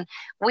there. And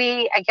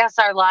I guess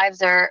our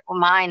lives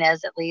mine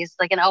is at least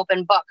like an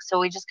open book. So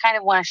we just kind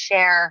of want to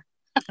share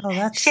Oh,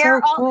 that's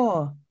share so all.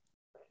 cool.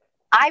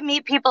 I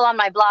meet people on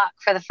my block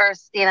for the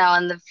first, in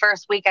the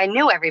first week. I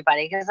knew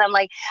everybody because I'm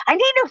like, I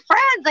need new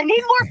friends. I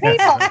need more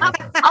people.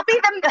 I'll be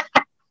them.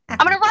 I'm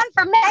going to run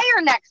for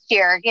mayor next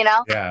year.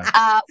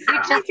 Yeah.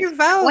 Take your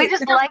vote. We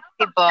just like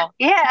people.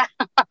 Yeah.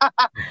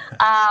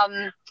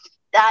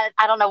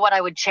 I don't know what I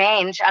would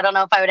change. I don't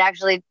know if I would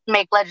actually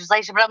make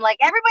legislation, but I'm like,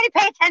 everybody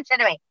pay attention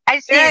to me. I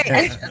just need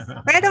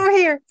right over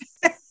here.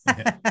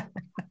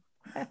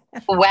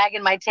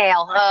 wagging my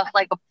tail,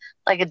 like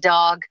a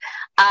dog.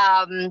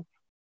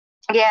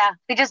 Yeah,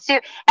 we just do,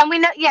 and we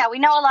know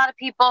a lot of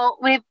people.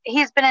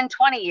 He's been in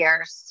 20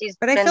 years.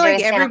 But I feel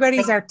like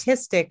everybody's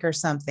artistic or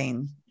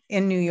something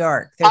in New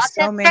York. There's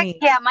autistic? So many.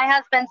 Yeah, my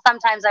husband,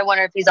 sometimes I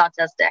wonder if he's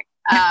autistic.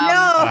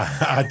 No.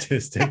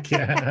 Autistic.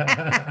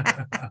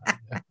 Yeah.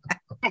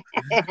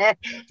 Eye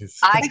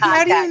contact,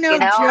 how do you know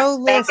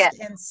Joe Fake List it.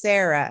 and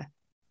Sarah?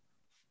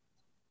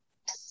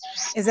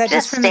 Is that Just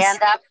just from the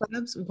stand up?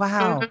 clubs?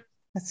 Wow, Mhm.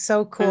 that's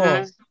so cool.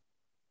 Mhm.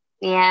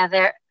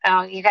 Yeah,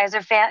 you guys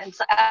are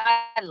fans.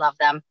 I love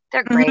them.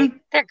 They're great.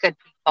 They're good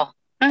people.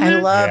 I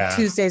Mhm. love Yeah.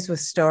 Tuesdays with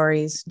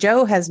Stories.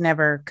 Joe has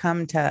never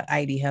come to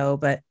Idaho,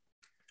 but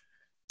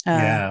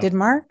Yeah. did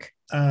Mark?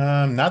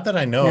 Not that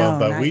I know No, of,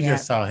 but not we yet.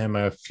 just saw him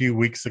a few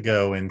weeks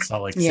ago in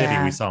Salt Lake City.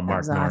 Yeah, We saw that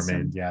Mark was Norman.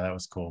 awesome. Yeah, that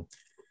was cool.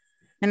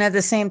 And at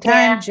the same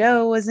time, Yeah.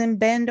 Joe was in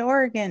Bend,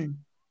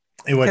 Oregon.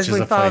 Which Because is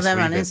we a follow place them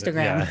we on visit.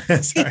 Instagram.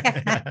 Yeah. Sorry.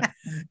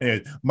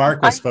 Anyway,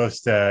 Mark was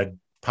supposed to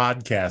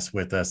podcast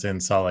with us in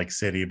Salt Lake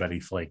City, but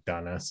he flaked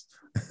on us.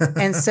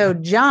 And so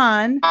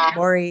John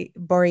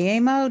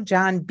Boriemo,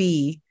 John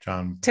B,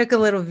 John took a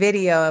little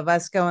video of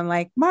us going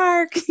like,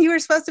 Mark, you were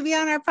supposed to be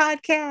on our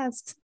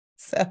podcast.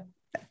 So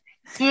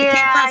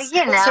Yeah,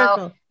 full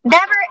circle.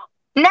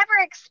 never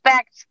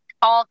expect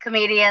all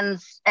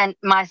comedians, and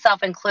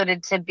myself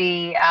included, to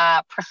be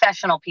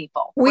professional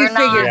people. We We're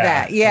figured not.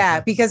 that. Yeah.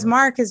 Because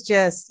Mark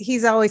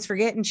he's always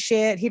forgetting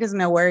shit. He doesn't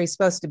know where he's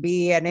supposed to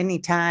be at any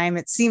time.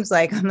 It seems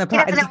like on the He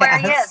doesn't know where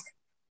he podcast. is.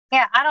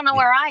 Yeah, I don't know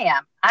where I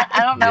am.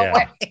 I don't know Yeah.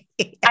 where.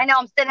 I know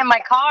I'm sitting in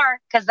my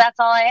car because that's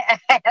all I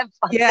have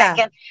a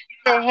second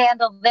to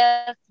handle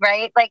this,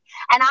 right? Like,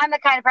 and I'm the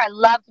kind of person, I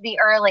love to be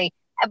early,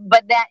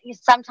 but that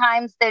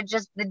sometimes they're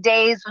just the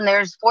days when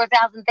there's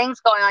 4,000 things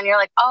going on. You're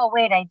like, oh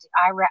wait, I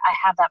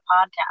have that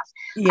podcast.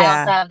 I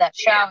also have that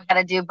show. I got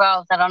to do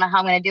both. I don't know how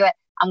I'm going to do it.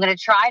 I'm going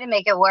to try to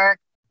make it work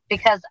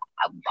because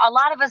a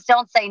lot of us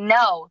don't say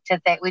no to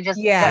things. We just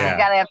you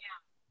got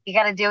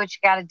to do what you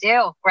got to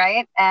do,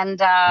 right? And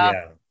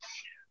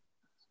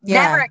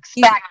never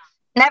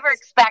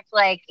expect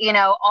like,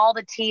 all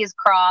the T's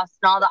crossed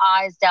and all the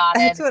I's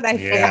dotted. That's what I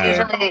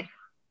figured.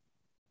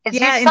 It's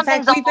in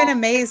fact, we've been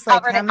amazed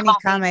like how many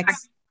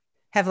comics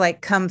have like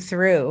come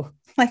through.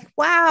 Like,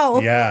 wow,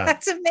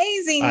 that's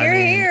amazing. You're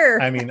here.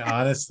 I mean,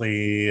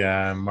 honestly,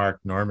 Mark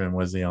Norman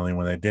was the only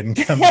one that didn't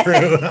come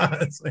through.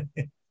 Honestly,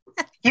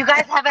 you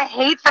guys have a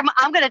hate from.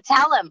 I'm going to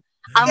tell him.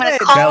 I'm going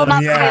to call him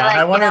up. Yeah, and be like,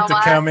 I wanted to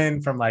come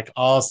in from like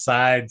all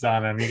sides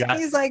on him.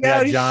 He's like,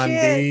 John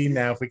shit. B.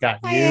 Now, if we got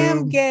you, I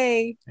am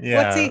gay.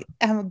 Yeah. What's he?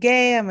 I'm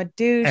gay. I'm a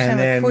douche. And I'm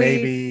then a queef.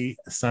 maybe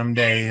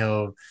someday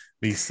he'll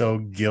be so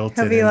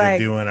guilted into like,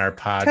 doing our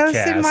podcast.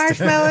 Toasted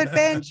Marshmallow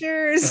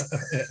Adventures.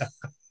 Yeah.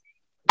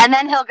 And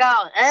then he'll go,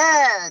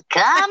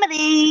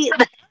 comedy.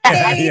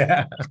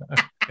 Yeah.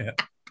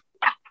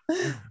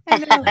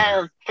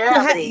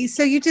 Comedy.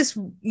 So you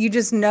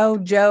just know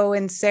Joe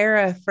and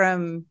Sarah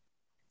from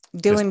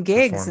doing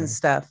gigs and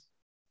stuff.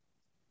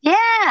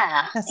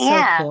 Yeah. That's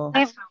so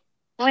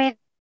cool.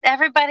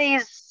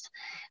 Everybody's,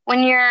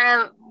 when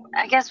you've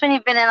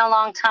been in a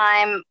long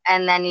time,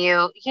 and then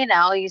you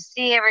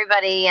see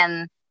everybody,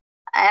 and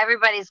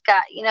everybody's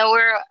got,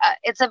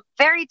 it's a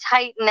very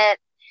tight knit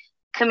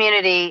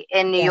community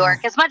in New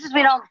York. As much as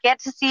we don't get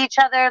to see each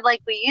other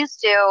like we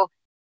used to,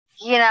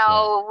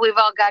 we've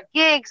all got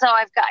gigs. So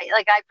I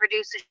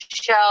produce a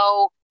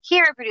show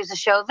here, I produce a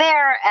show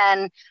there,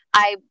 and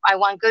I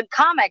want good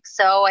comics.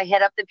 So I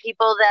hit up the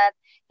people that,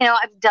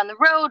 I've done the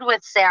road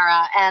with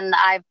Sarah, and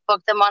I've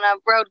booked them on a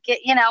road gig,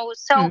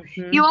 so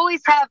you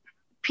always have,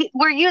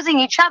 we're using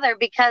each other,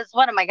 because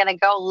what am I going to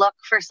go look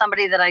for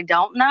somebody that I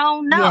don't know?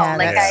 No. Yeah,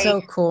 that's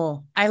so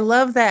cool. I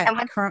love that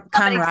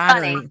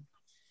camaraderie.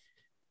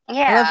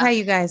 Yeah. I love how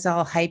you guys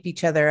all hype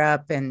each other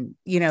up and,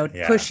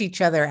 push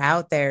each other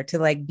out there to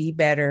like be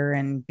better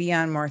and be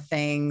on more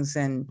things.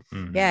 And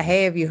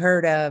hey, have you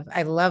heard of?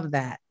 I love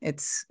that.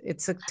 It's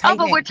a tight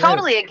but we're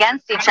totally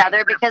against each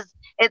other, because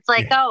it's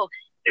like,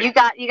 you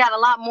got a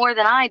lot more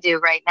than I do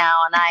right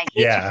now, and I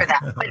hate you for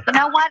that. But you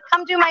know what?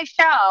 Come do my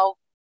show.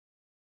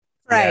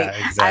 Right.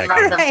 Yeah, exactly.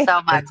 I love them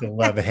so much. It's a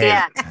love-hate.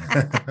 Yeah.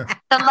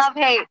 The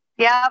love-hate.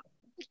 Yep.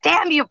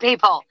 Damn you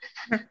people.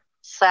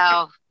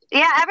 So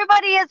Yeah,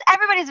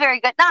 everybody's very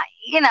good. Not,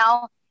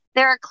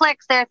 there are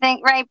cliques, there are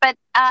things, right? But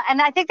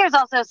and I think there's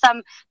also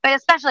some, but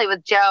especially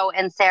with Joe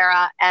and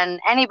Sarah and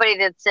anybody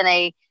that's in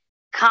a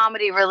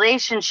comedy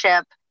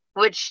relationship,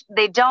 which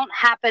they don't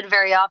happen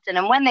very often.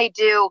 And when they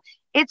do,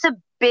 it's a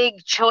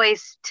big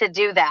choice to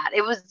do that.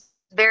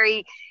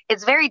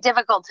 It's very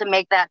difficult to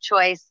make that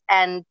choice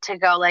and to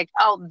go like,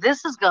 oh,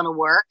 this is going to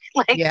work.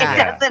 Like it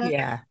doesn't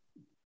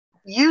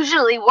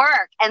usually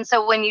work. And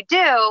so when you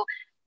do,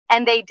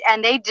 and they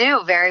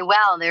do very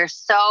well, they're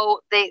so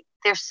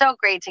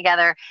great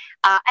together.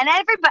 And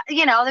everybody,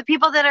 the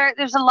people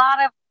there's a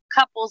lot of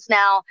couples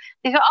now,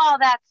 they go, oh,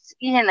 that's,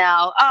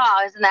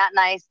 oh, isn't that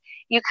nice?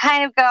 You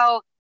kind of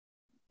go,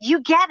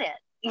 you get it.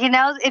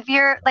 If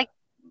you're like,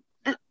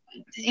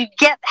 you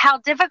get how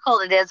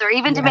difficult it is, or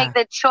even to make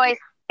the choice.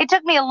 It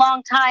took me a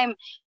long time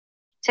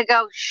to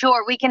go,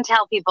 sure, we can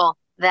tell people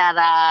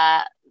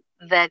that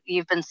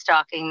you've been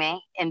stalking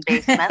me in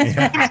basements. We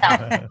can tell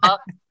people.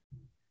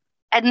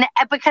 And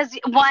because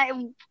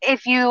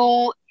if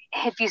you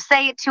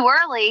say it too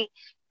early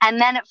and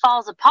then it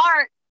falls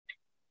apart,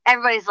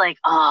 everybody's like,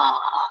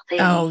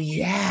 oh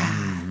yeah.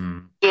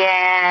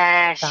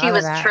 Yeah, she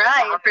was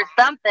trying for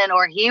something,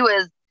 or he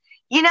was,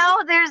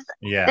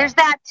 there's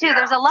that too.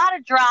 There's a lot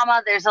of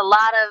drama. There's a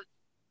lot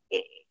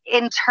of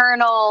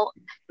internal,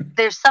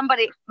 there's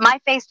somebody, my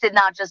face did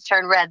not just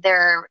turn red.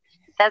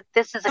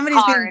 This is a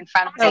car in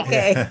front of me.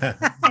 Okay.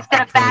 He's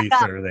going to back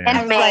up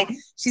and like,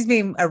 she's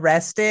being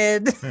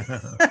arrested.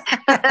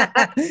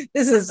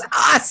 This is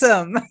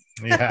awesome.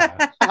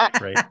 Yeah.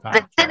 Great.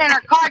 Been sitting in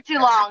her car too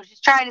long.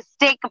 She's trying to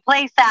stake a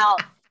place out.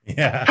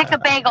 Yeah. Pick a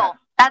bagel.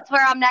 That's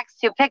where I'm next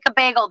to. Pick a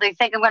bagel. They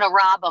think I'm going to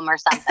rob them or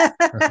something.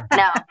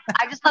 No,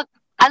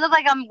 I look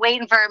like I'm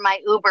waiting for my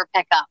Uber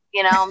pickup.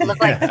 I look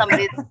like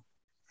somebody's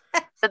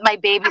with my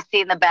baby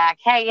seat in the back.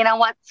 Hey, you know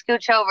what?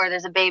 Scooch over.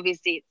 There's a baby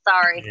seat.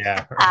 Sorry.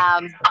 Yeah.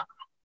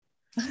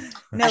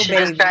 No, I should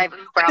just drive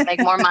Uber. I'll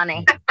make more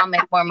money.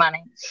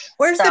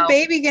 Where's the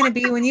baby going to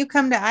be when you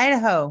come to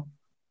Idaho?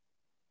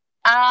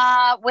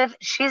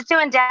 She's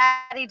doing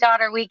daddy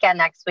daughter weekend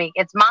next week.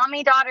 It's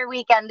mommy daughter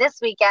weekend this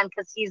weekend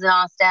because he's in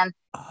Austin.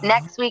 Oh.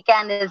 Next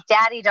weekend is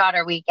daddy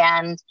daughter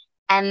weekend,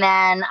 and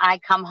then I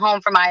come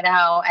home from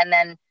Idaho, and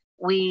then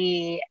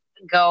we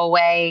go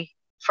away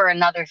for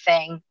another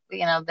thing,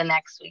 the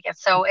next weekend.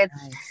 So it's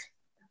nice.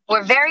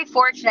 We're very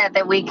fortunate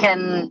that we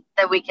can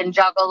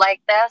juggle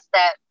like this.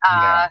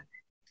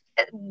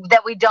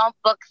 That we don't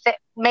book.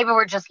 Maybe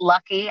we're just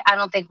lucky. I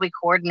don't think we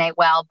coordinate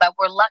well, but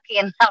we're lucky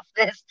enough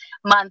this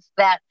month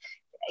that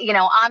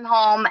I'm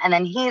home and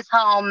then he's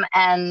home,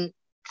 and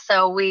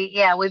so we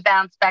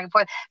bounce back and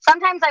forth.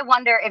 Sometimes I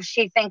wonder if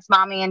she thinks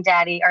mommy and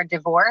daddy are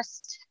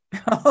divorced.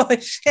 Oh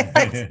shit!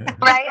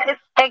 Right?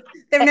 It's like,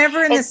 they're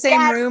never in the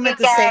same room at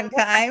the same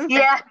time.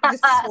 Yeah.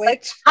 Just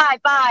switch. Hi,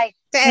 bye.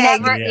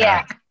 Tag. Never.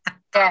 Yeah.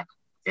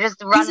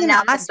 Just running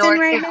out the door.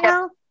 Right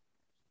now?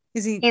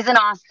 He's in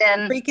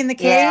Austin. Freaking the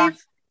cave? Yeah.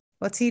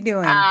 What's he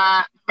doing?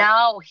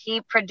 No,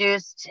 he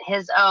produced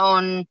his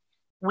own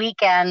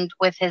weekend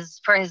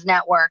for his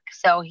network.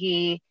 So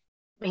he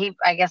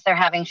I guess they're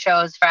having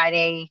shows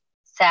Friday,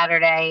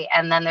 Saturday,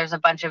 and then there's a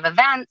bunch of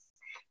events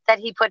that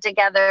he put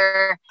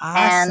together.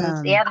 Awesome.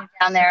 And they're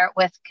down there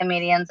with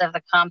comedians of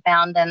the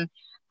compound, and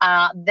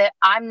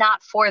I'm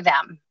not for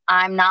them.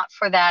 I'm not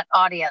for that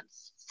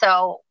audience.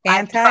 So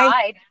I've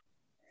tried.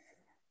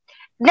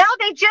 No,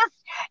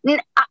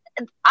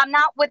 I'm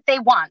not what they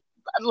want.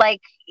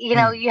 Like, you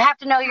have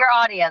to know your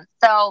audience.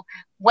 So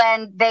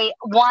when they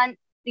want,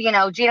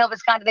 Gino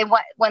Visconti,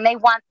 when they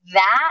want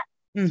that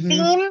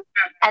theme,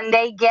 and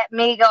they get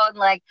me going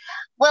like,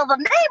 well, the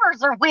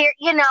neighbors are weird.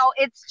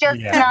 It's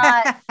just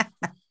not,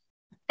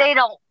 they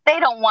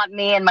don't want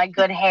me and my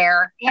good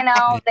hair. They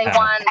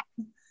want,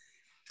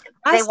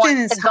 Austin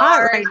is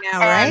hot right now,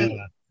 right?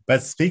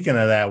 But speaking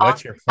of that,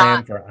 what's your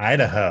plan for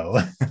Idaho?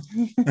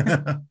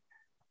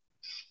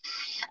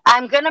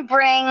 I'm gonna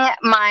bring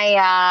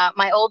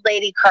my old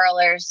lady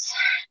curlers,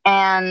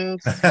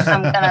 and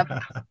I'm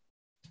gonna.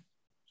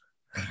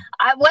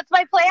 What's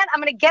my plan?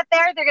 I'm gonna get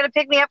there. They're gonna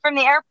pick me up from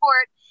the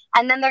airport,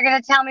 and then they're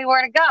gonna tell me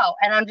where to go,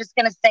 and I'm just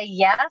gonna say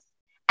yes.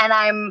 And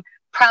I'm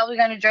probably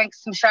gonna drink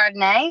some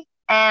Chardonnay,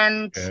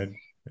 and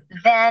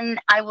then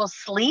I will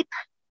sleep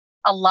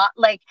a lot,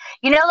 like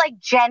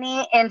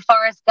Jenny in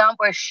Forrest Gump,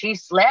 where she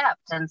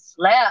slept and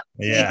slept.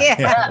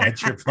 Yeah.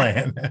 That's your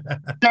plan.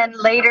 Then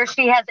later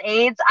she has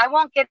AIDS. I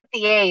won't get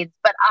the AIDS,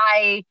 but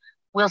I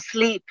will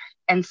sleep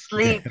and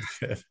sleep.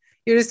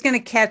 You're just gonna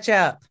catch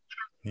up.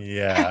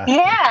 Yeah.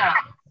 Yeah,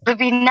 it'd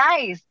be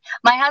nice.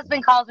 My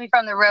husband calls me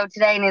from the road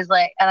today, and he's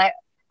like,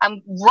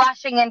 I'm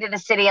rushing into the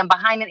city. I'm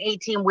behind an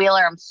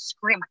 18-wheeler. I'm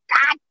screaming,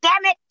 God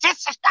damn it!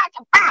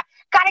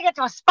 Gotta get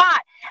to a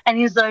spot. And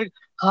he's like,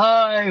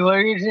 hi, what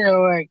are you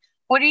doing?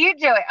 What are you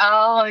doing?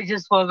 Oh, I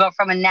just woke up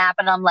from a nap.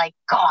 And I'm like,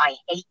 God, I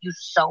hate you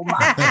so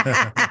much.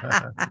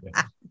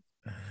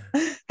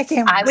 I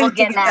can't wait to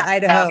get to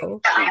Idaho.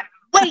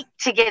 Wait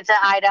to get to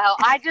Idaho.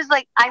 I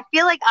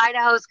feel like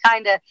Idaho's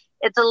kind of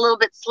it's a little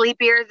bit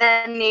sleepier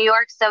than New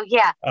York. So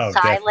yeah, Oh,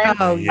 silent.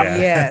 definitely. Oh, Yeah.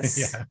 yes.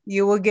 Yeah.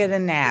 You will get a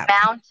nap.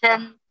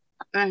 Mountain.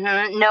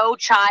 No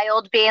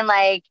child being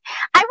like,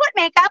 I want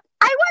makeup.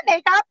 I want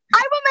makeup.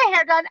 I want my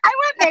hair done. I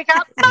want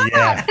makeup. Mama,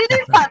 Yeah. do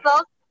these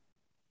puzzles.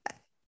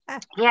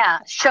 Yeah,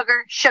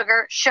 sugar,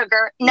 sugar,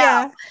 sugar.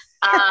 No.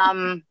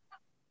 Yeah.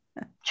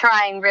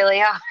 Trying really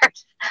hard.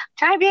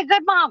 Trying to be a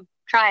good mom.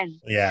 Trying.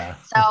 Yeah.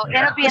 So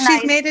it'll be a Well, nice.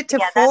 she's made it to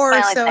yeah, that's 4, my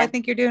only so I thing.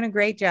 think you're doing a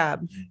great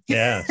job.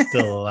 Yeah.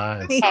 Still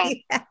alive.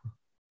 Hey.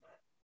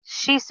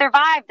 She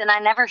survived, and I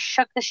never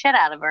shook the shit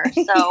out of her.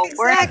 So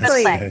we're in a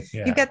Exactly. good place.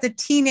 Yeah. You've got the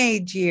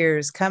teenage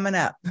years coming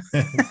up.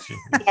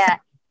 Yeah,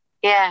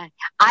 yeah.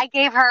 I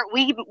gave her.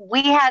 We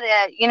had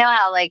a. You know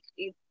how like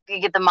you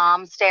get the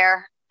mom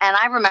stare, and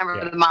I remember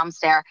Yeah. the mom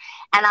stare,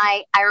 and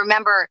I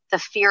remember the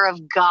fear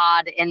of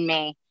God in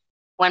me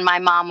when my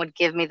mom would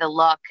give me the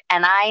look,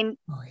 and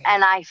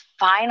I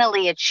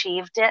finally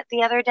achieved it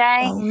the other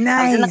day. Oh,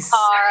 I was in the nice.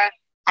 car,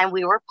 and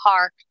we were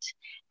parked.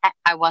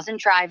 I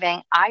wasn't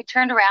driving. I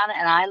turned around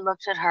and I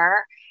looked at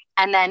her,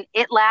 and then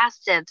it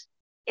lasted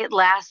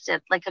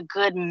like a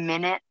good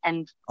minute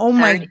and Oh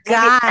my 30, maybe a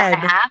minute and a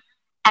God. half.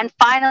 And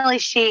finally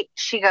she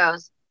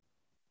goes,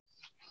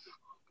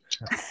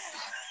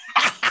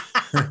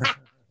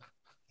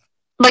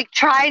 like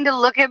trying to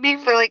look at me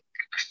for like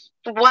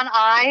one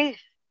eye.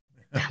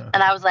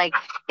 And I was like,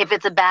 if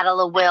it's a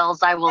battle of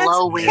wills, I will That's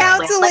always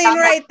counseling win. Like,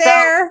 right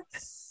there.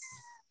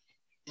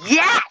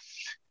 Yes,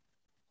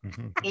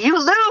 you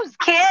lose,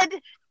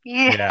 kid.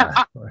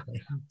 Yeah.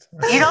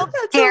 You don't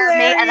That's scare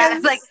me. And I hilarious.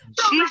 was like,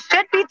 she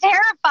should be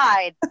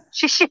terrified.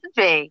 She should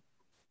be.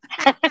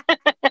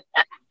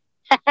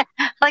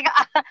 Like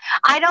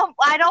I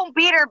don't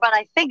beat her, but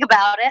I think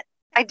about it.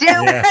 I do.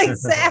 Yeah.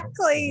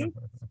 Exactly.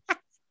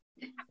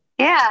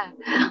 Yeah.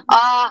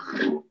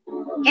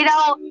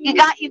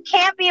 You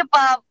can't be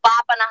above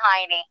bopping a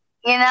hiney,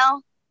 you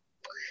know?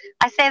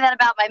 I say that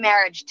about my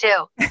marriage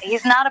too.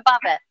 He's not above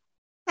it.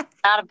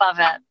 Not above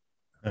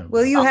it.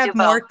 Will you I'll have do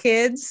more both.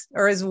 kids,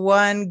 or is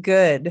one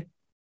good?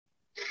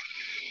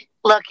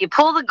 Look, you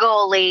pull the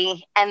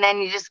goalie and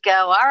then you just go,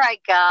 all right,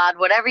 God,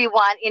 whatever you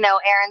want. You know,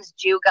 Aaron's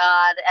Jew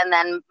God and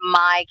then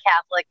my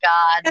Catholic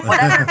God,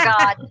 whatever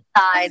God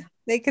decides.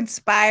 They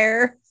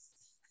conspire.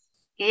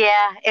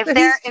 Yeah. If So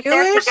they're he's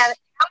Jewish? together.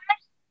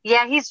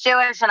 Yeah, he's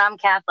Jewish and I'm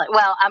Catholic.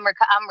 Well, I'm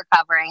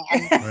recovering.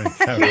 And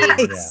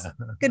Nice.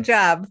 Good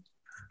job.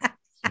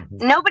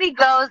 nobody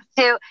goes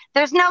to,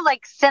 there's no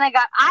like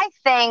synagogue. I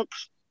think,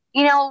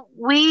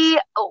 we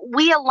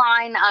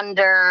align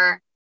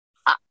under,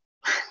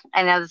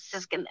 I know this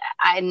is gonna,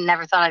 I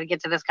never thought I'd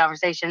get to this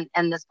conversation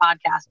in this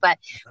podcast, but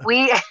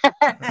we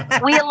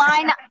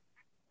align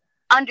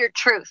under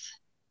truth.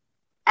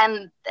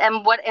 And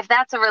what if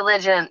that's a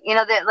religion?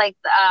 That like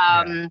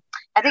I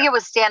think it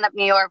was Stand Up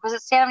New York. Was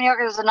it Stand Up New York?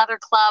 It was another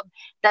club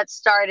that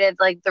started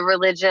like the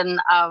religion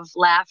of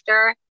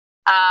laughter.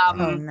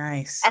 Oh,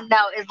 nice. And no,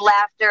 is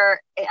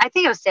laughter. I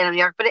think it was Stand Up New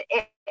York, but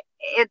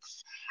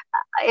it's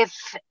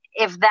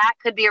if that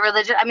could be a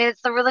religion. I mean,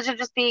 it's the religion of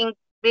just being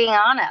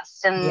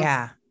honest and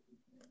Yeah,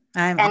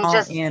 I'm and all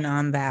just in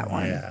on that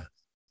one. Yeah.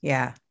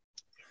 Yeah.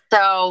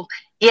 so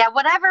yeah,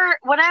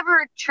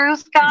 whatever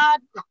truth God.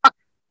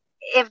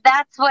 If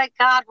that's what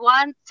God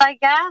wants, I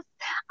guess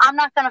I'm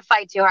not going to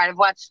fight too hard. I've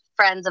watched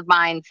friends of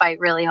mine fight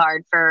really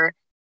hard for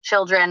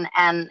children,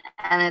 and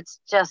it's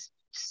just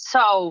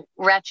so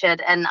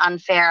wretched and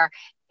unfair.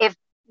 If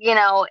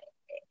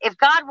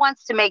God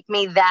wants to make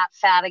me that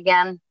fat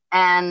again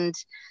and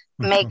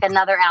make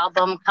another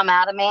album come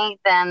out of me,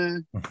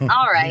 then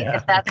all right. Yeah.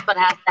 If that's what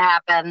has to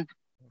happen,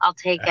 I'll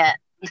take it.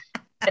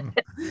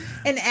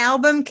 An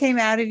album came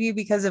out of you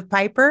because of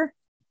Piper?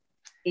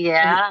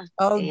 Yeah.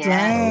 Oh, Yeah.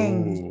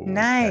 dang. Oh, okay.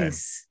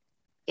 Nice.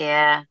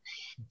 Yeah.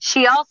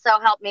 She also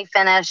helped me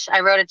finish.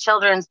 I wrote a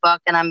children's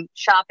book and I'm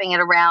shopping it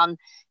around.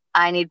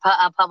 I need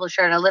a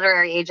publisher and a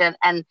literary agent.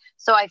 And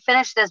so I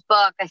finished this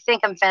book. I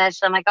think I'm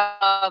finished. I'm like,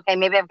 oh, okay,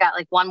 maybe I've got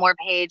like one more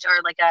page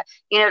or like to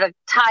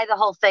tie the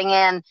whole thing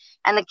in.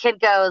 And the kid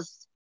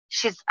goes,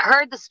 she's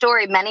heard the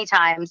story many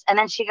times. And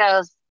then she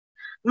goes,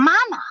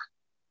 Mama,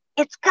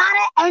 it's got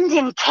to end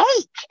in cake.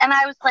 And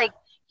I was like,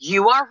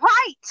 you are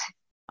right.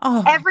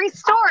 Oh, Every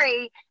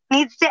story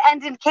needs to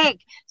end in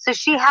cake. So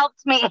she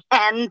helped me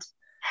end.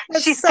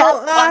 that's She so said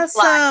one line.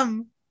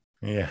 awesome.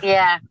 Yeah.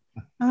 Yeah.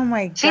 Oh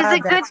my God. She's a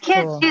good that's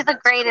kid. cool. She's a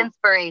great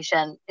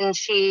inspiration. And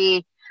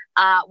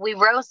we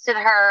roasted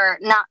her.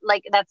 Not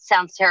like that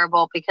sounds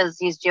terrible because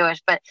he's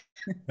Jewish, but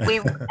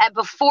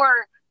before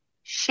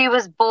she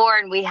was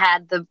born, we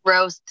had the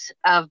roast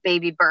of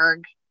Baby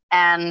Berg.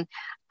 And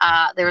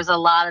there was a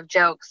lot of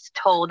jokes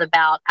told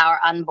about our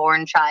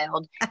unborn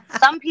child.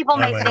 Some people Oh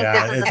may my think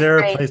God. this is Is there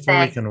a great place where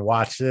we thing. can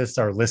watch this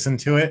or listen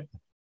to it?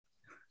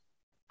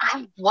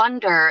 I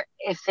wonder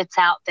if it's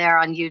out there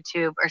on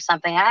YouTube or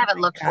something. I haven't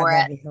looked God, for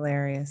that'd it. be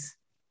hilarious.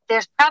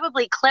 There's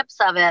probably clips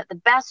of it. The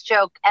best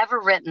joke ever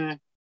written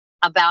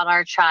about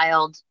our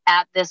child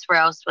at this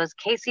roast was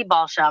Casey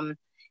Balsham,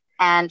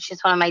 and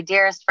she's one of my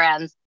dearest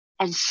friends.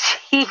 And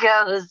she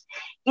goes,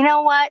 you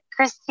know what,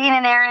 Christine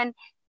and Aaron,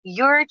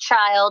 your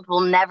child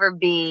will never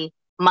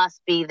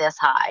must be this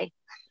high.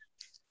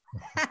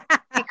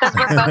 Because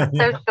we're both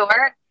so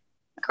short.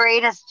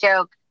 Greatest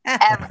joke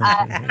ever.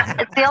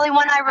 It's the only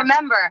one I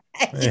remember.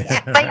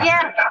 But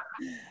yeah.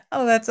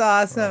 Oh, that's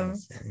awesome.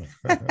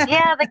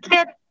 Yeah, the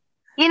kids,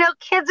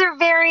 kids are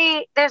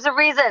there's a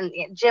reason.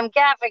 Jim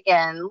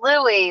Gaffigan,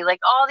 Louis, like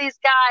all these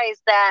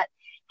guys that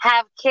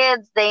have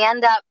kids, they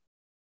end up,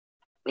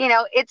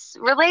 it's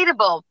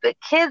relatable. But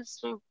kids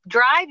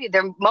drive you.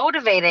 They're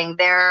motivating.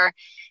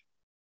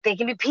 They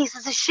can be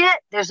pieces of shit.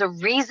 There's a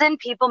reason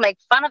people make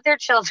fun of their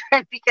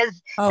children because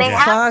they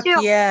have to.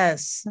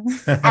 Yes.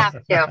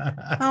 Have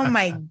to. Oh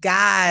my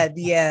God.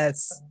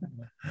 Yes.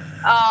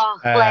 Oh,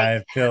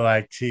 I feel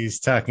like she's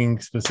talking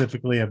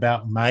specifically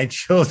about my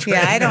children.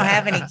 Yeah, I don't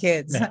have any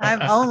kids.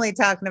 I'm only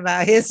talking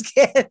about his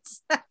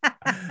kids.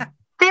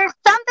 There's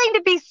something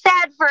to be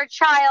said for a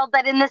child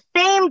that in the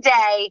same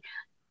day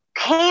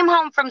came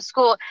home from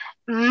school.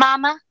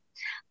 Mama,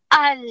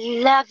 I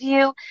love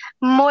you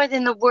more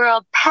than the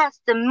world,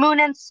 past the moon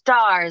and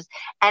stars.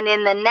 And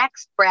in the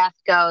next breath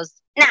goes,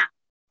 nah,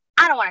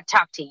 I don't want to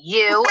talk to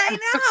you. I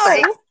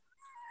know.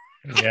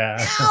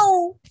 Yeah.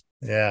 No.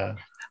 Yeah.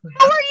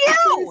 Who are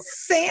you?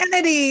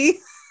 Sanity.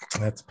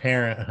 That's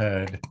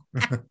parenthood.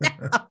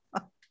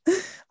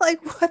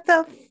 Like, what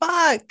the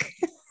fuck?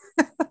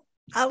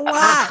 A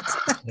lot.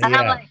 And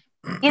I'm like,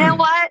 you know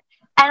what?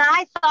 And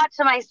I thought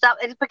to myself,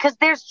 it's because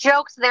there's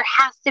jokes. There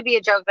has to be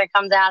a joke that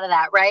comes out of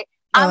that, right?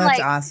 Oh, I'm that's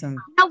like, awesome.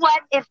 You know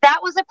what? If that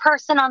was a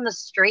person on the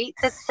street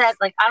that said,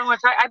 like, I don't want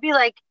to talk, I'd be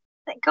like,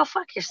 go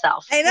fuck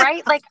yourself,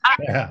 right? Like,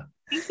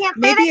 you can't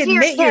say that to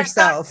admit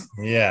yourself.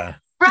 Yeah.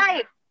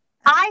 Right.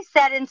 I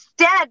said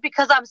instead,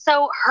 because I'm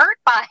so hurt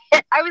by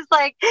it, I was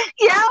like,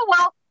 yeah,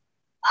 well,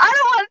 I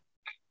don't want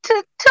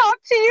to talk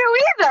to you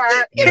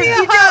either. Give me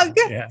a hug.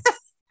 Yeah.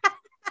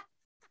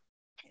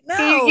 No.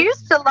 You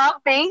used to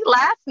love me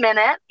last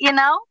minute,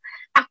 Yeah.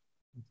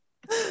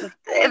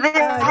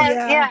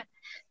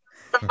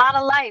 A lot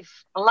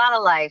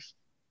of life.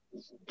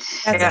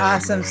 That's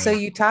awesome. So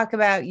you talk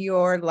about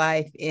your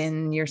life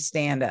in your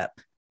stand-up,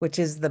 which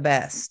is the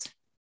best.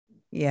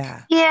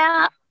 Yeah.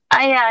 Yeah.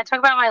 I talk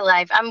about my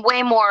life. I'm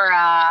way more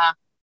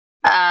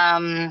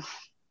I've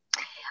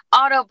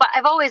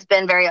always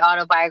been very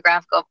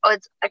autobiographical. I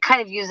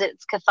kind of use it.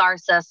 It's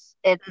catharsis.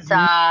 It's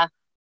at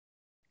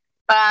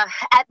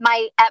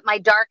my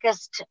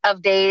darkest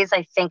of days,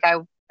 I think I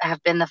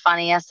have been the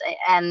funniest,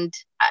 and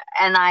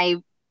I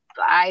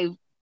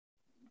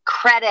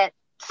credit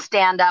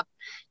stand up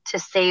to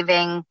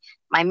saving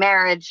my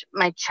marriage,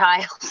 my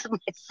child,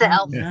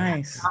 myself,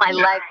 my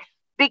life,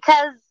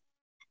 because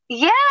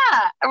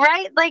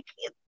right, like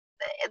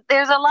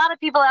there's a lot of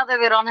people out there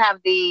that don't have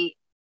the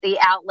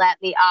outlet,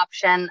 the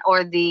option,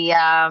 or the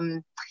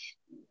I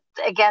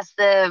guess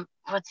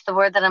what's the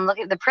word that I'm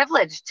looking, the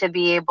privilege to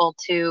be able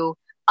to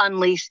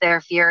unleash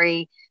their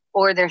fury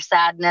or their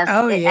sadness.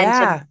 Oh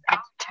yeah, and to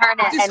turn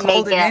it just and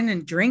hold make it in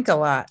and drink a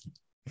lot.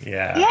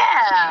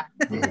 Yeah.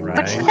 Right.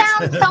 Which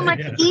sounds so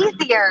much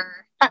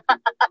easier.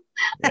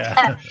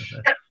 Yeah.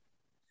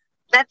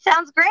 That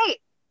sounds great,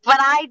 but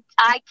I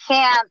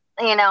can't.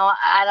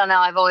 I don't know.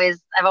 I've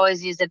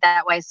always used it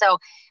that way. So,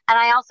 and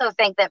I also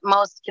think that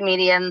most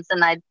comedians,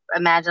 and I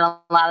imagine a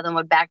lot of them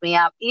would back me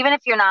up, even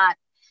if you're not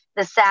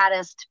the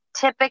saddest,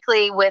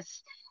 typically with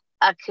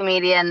a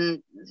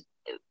comedian,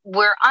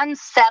 we're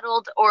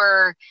unsettled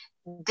or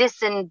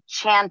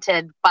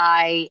disenchanted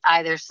by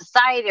either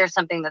society or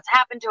something that's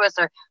happened to us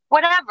or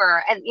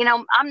whatever. And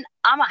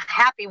I'm a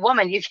happy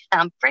woman.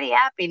 I'm pretty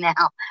happy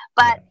now,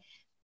 but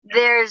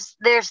there's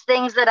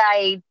things that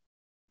I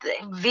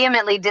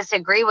vehemently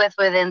disagree with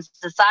within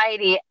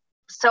society.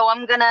 So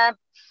I'm gonna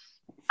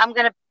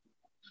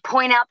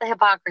point out the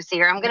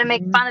hypocrisy, or I'm gonna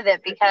make fun of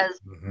it because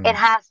it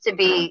has to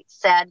be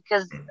said,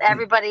 because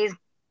everybody's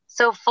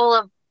so full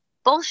of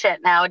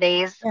bullshit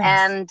nowadays.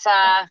 And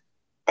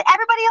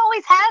everybody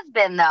always has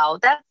been, though.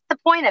 That's the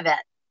point of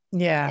it.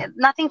 Yeah.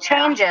 Nothing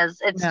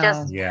changes. It's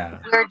just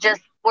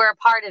we're a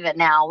part of it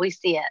now. We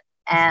see it.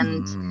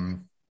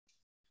 And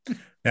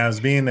now,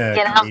 as being a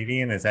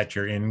comedian, is that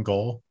your end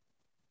goal?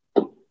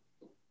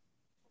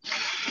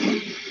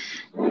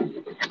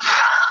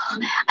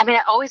 I mean,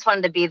 I always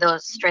wanted to be the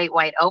straight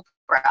white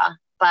Oprah,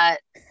 but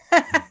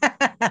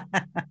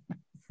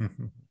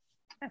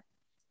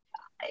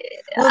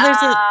well, there's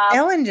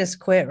Ellen just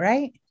quit,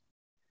 right?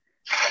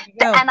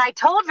 And I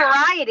told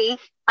Variety,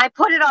 I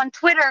put it on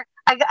Twitter,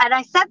 and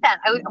I said that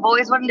I've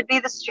always wanted to be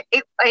the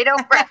straight white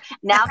Oprah.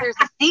 Now there's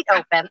a seat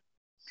open,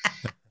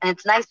 and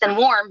it's nice and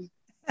warm.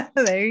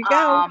 There you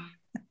go.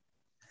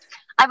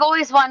 I've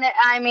always wanted.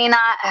 I mean,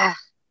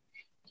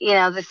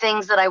 the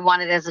things that I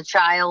wanted as a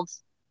child,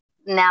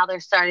 now they're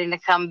starting to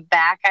come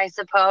back, I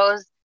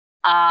suppose.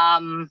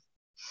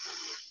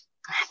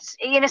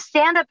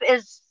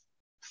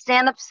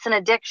 Stand-up's an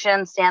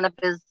addiction. Stand-up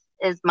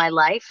is my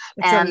life.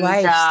 It's a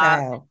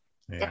lifestyle.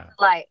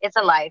 It's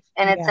a life,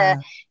 and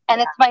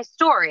it's my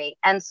story.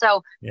 And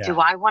so, do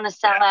I want to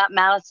sell out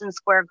Madison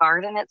Square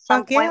Garden at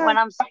some point when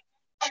I'm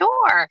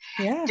Sure.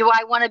 Yeah. Do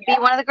I want to be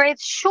one of the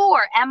greats?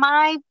 Sure. Am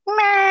I?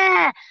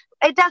 Meh.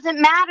 It doesn't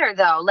matter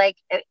though. Like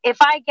if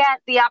I get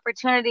the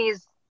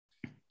opportunities,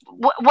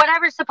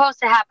 whatever's supposed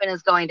to happen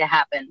is going to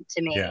happen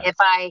to me. Yeah. If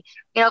I,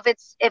 if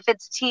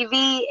it's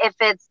TV, if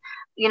it's,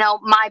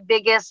 my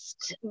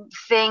biggest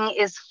thing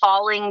is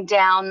falling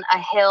down a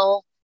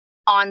hill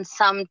on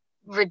some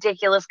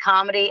ridiculous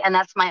comedy, and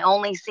that's my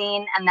only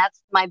scene, and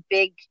that's my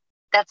big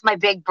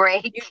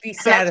break. You'd be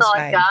That's all I've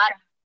satisfied. got.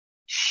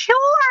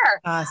 Sure.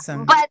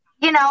 Awesome. But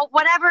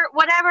whatever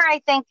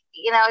I think,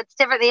 it's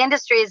different. The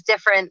industry is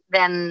different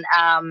than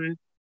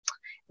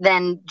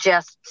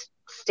just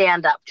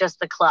stand up, just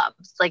the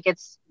clubs. Like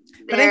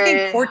but I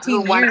think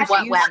 14 years,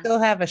 you when. still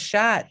have a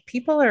shot.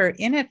 People are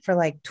in it for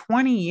like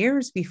 20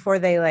 years before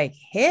they like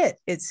hit,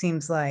 it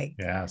seems like.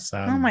 Yeah.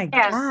 Oh my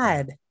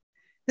God.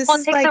 This Well,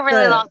 it is takes like a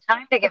really long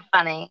time to get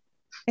funny.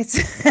 It's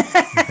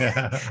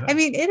I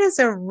mean, it is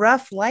a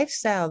rough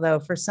lifestyle though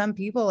for some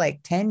people,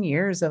 like 10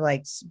 years of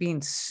like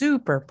being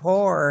super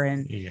poor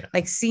and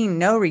like seeing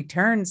no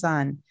returns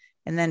on,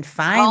 and then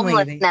finally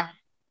homelessness.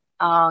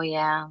 Oh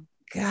yeah.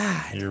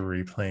 God. You're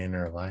replaying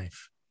her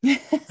life.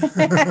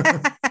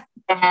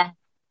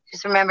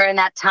 Just remembering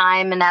that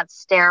time in that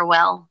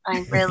stairwell.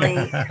 I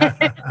really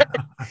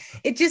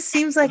it just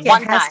seems like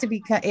One it has time.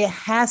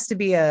 to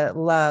be a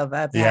love,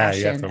 a Yeah,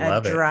 you have passion, to a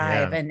love it.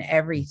 drive, Yeah. and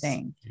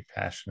everything Be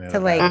passionate to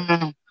about like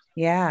it.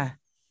 yeah.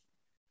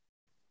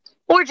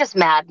 Or just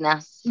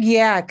madness.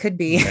 Yeah, it could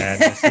be.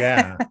 Madness,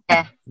 yeah.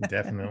 Yeah.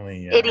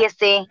 Definitely. Yeah.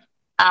 Idiocy.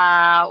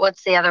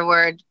 What's the other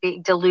word?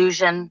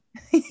 Delusion.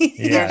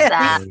 Yeah. There's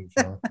that.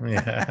 delusional.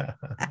 Yeah.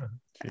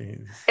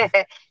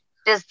 Jeez.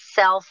 Just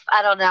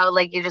I don't know,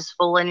 like you're just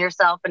fooling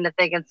yourself into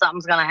thinking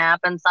something's going to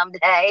happen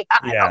someday.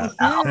 Yeah.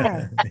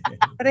 Yeah.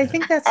 But I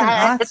think that's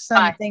an It's awesome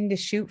fine. thing to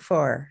shoot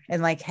for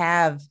and like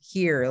have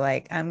here,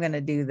 like I'm going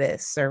to do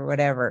this or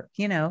whatever,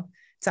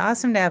 it's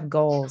awesome to have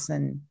goals.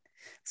 And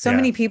so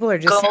many people are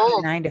just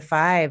Goals. 9 to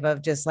 5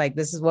 of just like,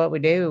 this is what we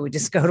do. We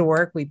just go to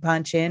work, we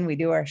punch in, we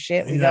do our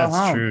shit, we go That's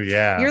home. true.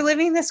 Yeah. You're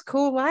living this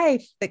cool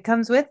life that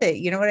comes with it.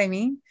 You know what I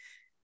mean?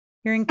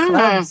 You're in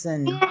clubs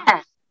and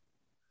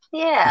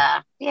Yeah.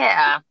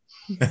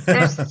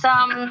 There's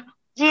some.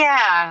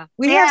 Yeah.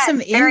 we Yeah, have some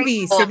it's very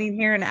envy cool. sitting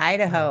here in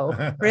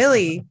Idaho,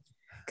 really,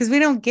 because we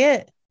don't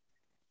get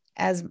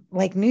as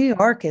like New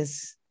York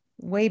is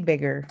way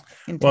bigger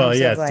in terms Well,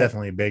 yeah, of it's like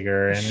definitely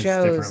bigger and it's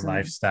shows different and-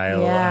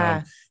 lifestyle.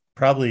 yeah.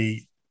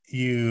 Probably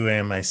you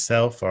and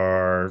myself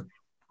are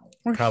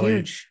We're probably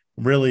huge.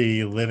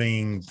 really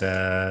living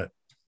out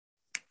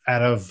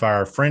of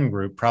our friend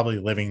group, probably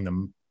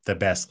living the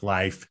best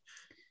life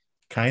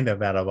kind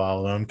of out of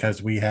all of them,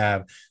 because we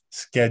have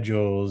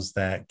schedules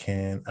that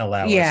can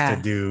allow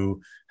us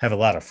to have a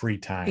lot of free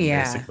time,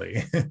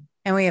 basically.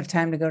 And we have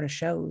time to go to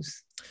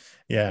shows.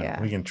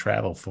 Yeah, we can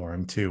travel for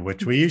them too,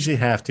 which we usually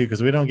have to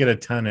because we don't get a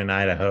ton in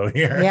Idaho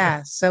here.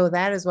 Yeah, so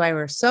that is why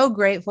we're so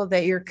grateful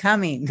that you're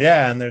coming.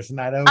 Yeah, and there's an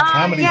Idaho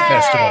Comedy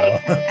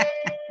Festival.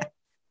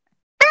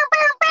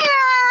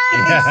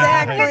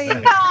 Exactly.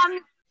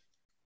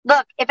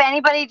 Look, if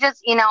anybody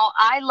just,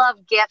 I love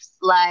gifts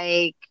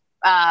like,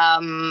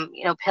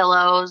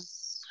 pillows.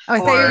 Oh, I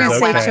thought you were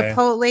going to say Okay.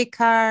 Chipotle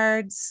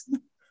cards.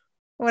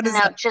 What is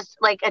that? Just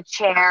like a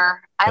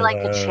chair. I like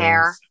a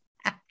chair.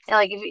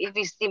 Like if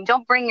you see,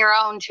 don't bring your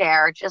own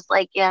chair. Just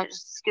like,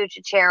 just scooch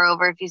a chair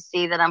over if you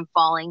see that I'm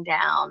falling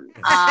down.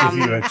 Give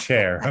you a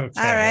chair. Okay.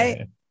 All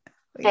right.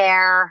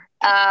 Chair.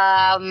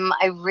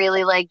 I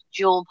really like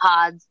Jewel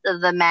Pods,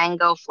 the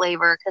mango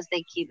flavor, because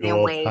they keep me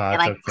awake.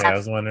 And I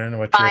was wondering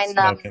what you're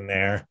smoking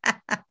there.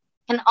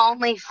 Can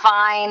only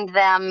find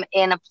them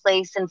in a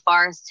place in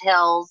Forest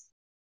Hills,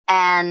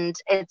 and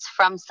it's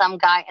from some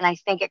guy, and I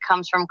think it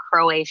comes from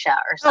Croatia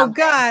or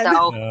something. Oh God!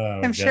 So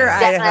I'm sure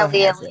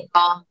definitely Idaho has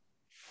illegal.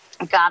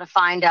 Gotta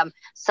find them.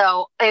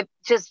 So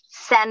just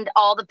send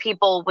all the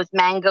people with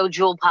mango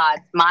Jewel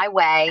Pods my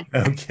way.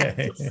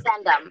 Okay.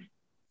 Send them.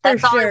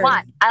 That's all I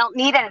want. I don't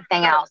need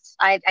anything else.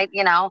 And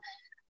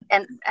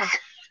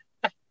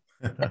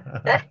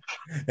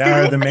now,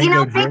 are the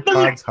mango Jewel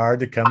Pods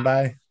hard to come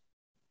by?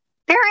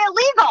 They're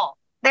illegal.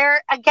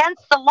 They're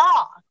against the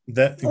law.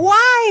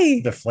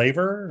 Why? The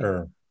flavor,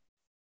 or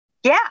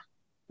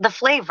the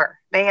flavor.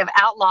 They have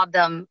outlawed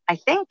them. I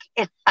think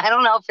I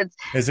don't know if it's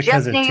is it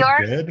just because New it's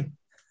York. Good?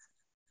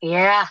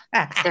 Yeah,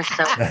 they're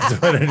so. That's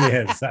what it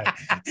is.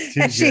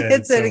 She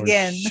hits it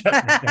again.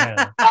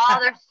 Oh,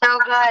 they're so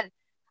good.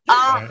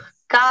 Oh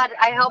God,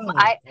 I hope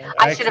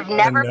I should have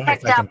never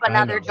picked up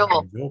another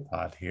Jewel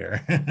Pod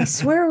here. I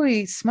swear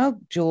we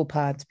smoked Jewel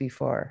Pods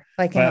before,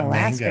 like in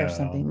Alaska or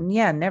something.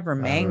 Yeah, never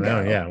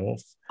mango. Yeah,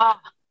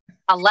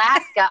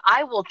 Alaska.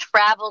 I will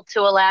travel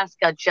to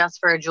Alaska just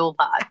for a Jewel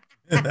Pod.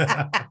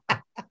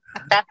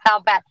 That's how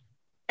bad.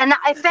 And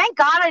I thank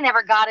God I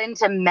never got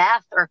into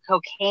meth or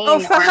cocaine. Oh,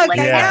 fuck, or I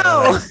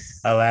know.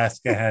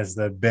 Alaska has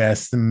the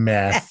best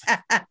meth.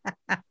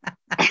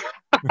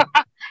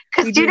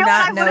 Because do you know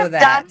what I would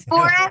have done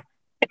for it?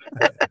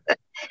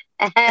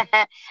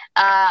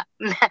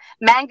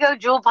 Mango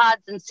Jewel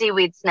Pods and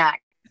seaweed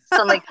snacks.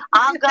 So I'm like,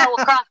 I'll go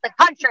across the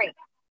country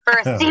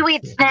for a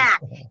seaweed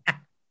snack.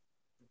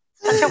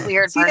 Such a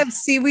weird Do you person. have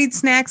seaweed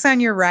snacks on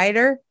your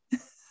rider?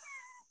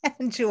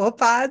 And jewel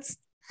pods?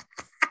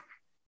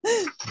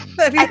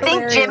 That'd be I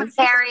think hilarious.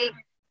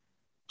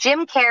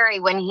 Jim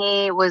Carrey, when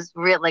he was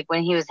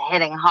when he was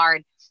hitting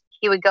hard,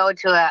 he would go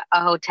to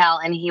a hotel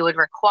and he would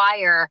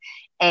require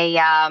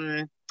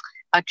a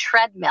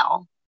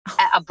treadmill,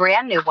 a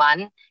brand new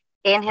one,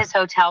 in his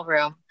hotel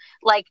room.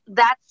 Like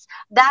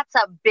that's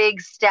a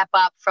big step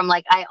up from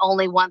like I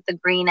only want the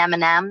green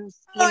M&Ms.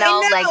 You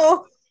know, like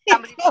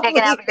somebody's picking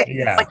out the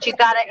green, but you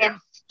gotta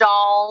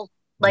install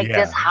like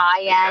this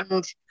high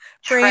end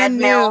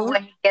treadmill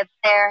when he gets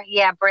there.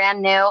 Yeah,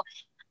 brand new.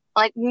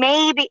 Like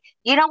maybe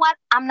you know what?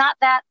 I'm not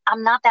that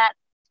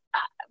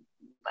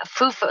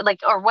foo-foo like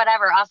or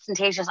whatever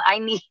ostentatious. I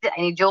need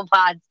jewel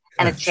pods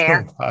and a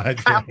chair.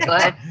 I'm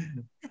good.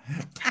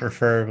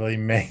 Preferably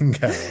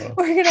mango.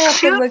 We're gonna have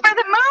shoot to look for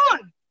the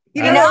moon.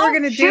 You know what we're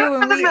gonna do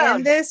when we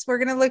end this? We're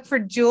gonna look for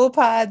jewel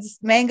pods,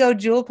 mango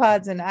jewel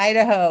pods in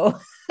Idaho.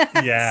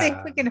 Yeah. See if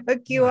we can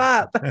hook you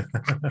up. Because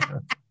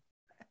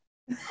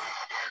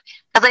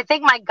I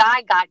think my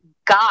guy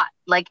got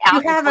like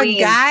out. You have a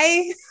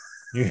guy?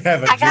 You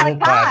have a jewel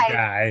pod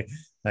guy.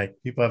 Like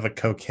people have a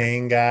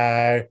cocaine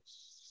guy.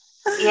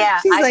 Yeah.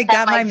 She's like,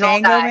 got my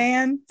mango guy.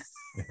 Man.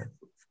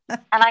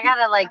 And I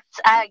gotta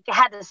I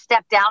had to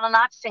step down a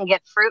notch and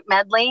get fruit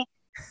medley.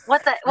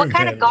 What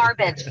kind of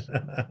garbage?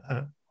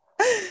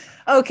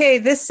 Okay,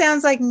 this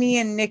sounds like me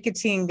and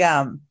nicotine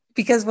gum.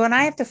 Because when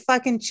I have to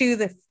fucking chew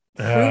the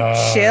fruit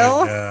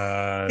chill,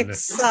 it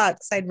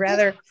sucks. I'd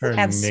rather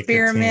have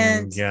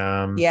spearmint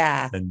gum.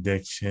 Yeah,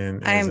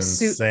 addiction.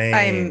 Insane.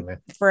 I'm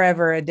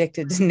forever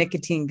addicted to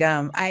nicotine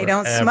gum. I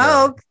don't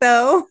smoke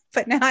though,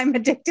 but now I'm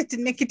addicted to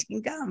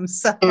nicotine gum.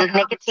 So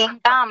nicotine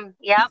gum.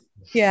 Yep.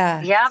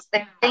 Yeah. Yep.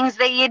 There's things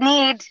that you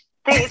need.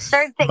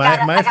 Certain things.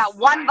 I got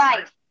one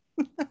bite.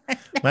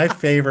 My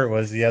favorite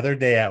was the other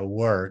day at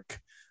work.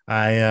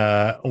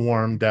 I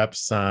warmed up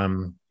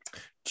some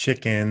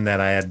chicken that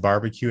I had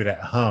barbecued at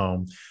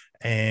home,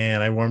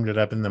 and I warmed it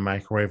up in the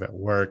microwave at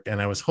work.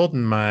 And I was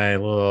holding my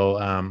little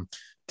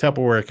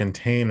Tupperware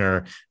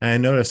container, and I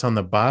noticed on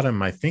the bottom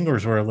my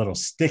fingers were a little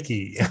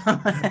sticky.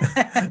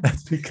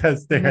 That's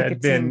because there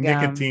had been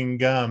nicotine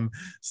gum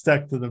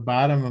stuck to the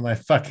bottom of my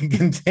fucking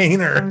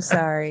container. I'm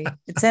sorry.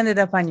 It's ended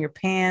up on your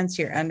pants,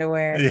 your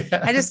underwear. Yes.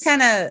 I just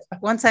kind of,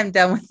 once I'm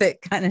done with it,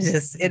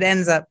 it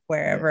ends up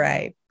wherever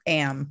I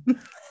am.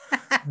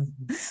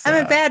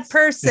 I'm a bad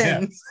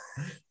person.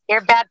 Yeah. You're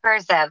a bad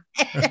person.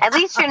 At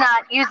least you're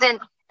not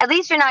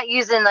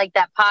using like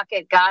that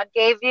pocket God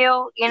gave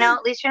you, you know,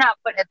 at least you're not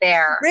putting it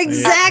there.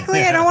 Exactly.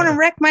 Yeah. I don't want to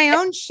wreck my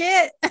own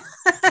shit.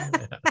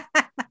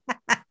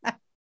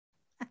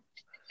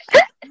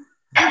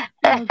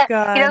 Oh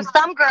God. You know,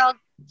 some girls,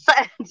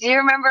 do you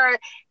remember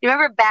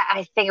back,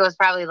 I think it was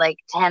probably like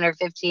 10 or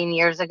 15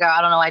 years ago. I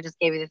don't know. I just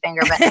gave you the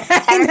finger, but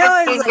 10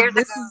 or 15 years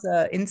this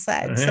ago. Is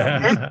inside.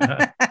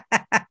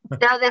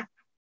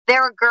 There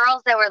were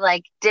girls that were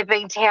like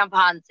dipping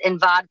tampons in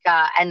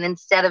vodka, and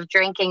instead of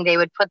drinking, they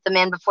would put them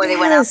in before they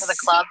went out to the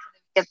club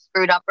to get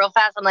screwed up real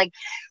fast. I'm like,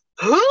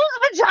 whose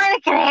vagina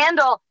can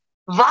handle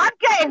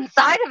vodka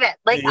inside of it?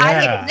 Like,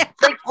 I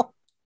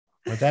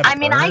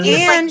mean, I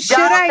use like should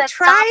I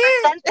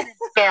try it?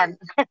 Skin,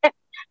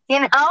 you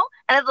know,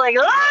 and it's like,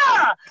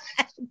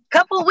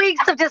 couple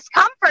weeks of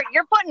discomfort.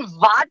 You're putting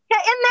vodka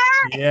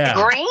in there,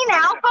 grain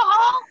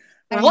alcohol.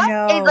 What?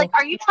 Like,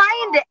 are you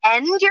trying to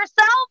end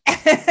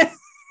yourself?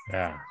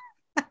 Yeah.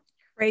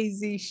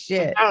 Crazy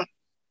shit.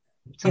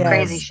 Some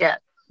crazy shit.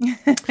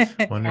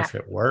 Wonder if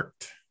it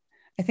worked.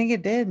 I think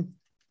it did.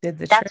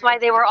 That's why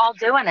they were all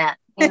doing it,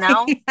 you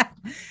know?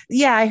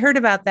 Yeah, I heard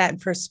about that.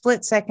 And for a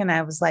split second,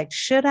 I was like,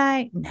 should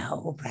I?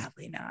 No,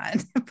 probably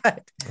not.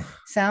 But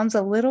sounds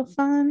a little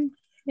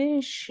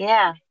fun-ish.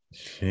 Yeah.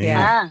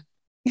 Yeah.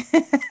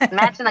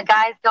 Imagine the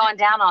guys going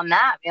down on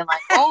that, being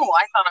like, "Oh,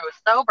 I thought I was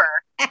sober."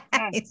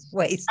 It's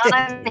wasted.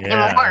 Not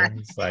anymore.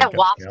 It's like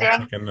wafting.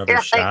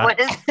 You're like, what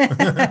is the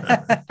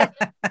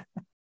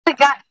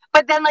guy?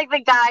 But then, like,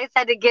 the guys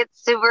had to get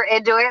super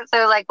into it,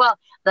 so like, well,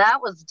 that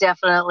was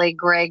definitely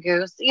Grey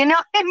Goose. You know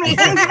what I mean?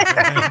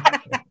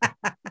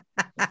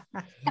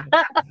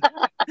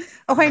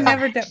 Oh, I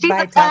never did. She's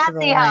a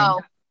classy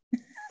hoe.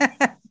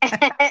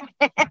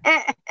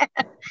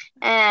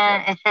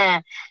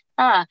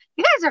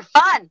 You guys are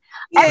fun.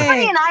 Yay.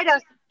 Everybody in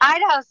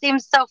Idaho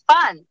seems so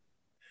fun.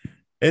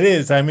 It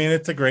is. I mean,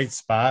 it's a great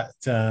spot,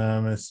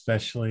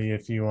 especially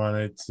if you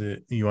want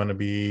to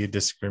be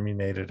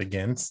discriminated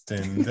against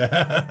and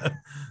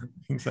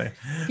things like.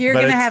 You're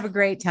going to have a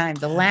great time.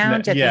 The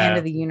lounge at the end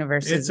of the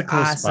universe is a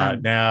cool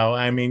spot. Now,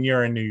 I mean,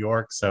 you're in New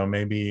York, so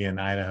maybe in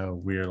Idaho,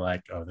 we're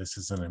like, oh, this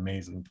is an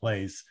amazing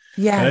place.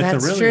 Yeah,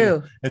 that's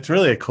true. It's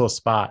really a cool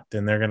spot,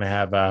 and they're going to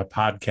have a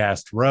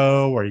podcast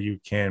row where you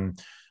can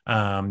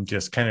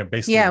just kind of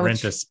basically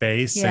rent a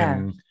space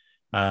and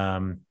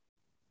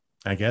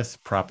I guess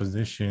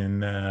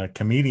proposition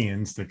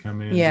comedians to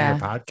come in and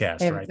do a podcast.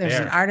 There's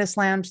an artist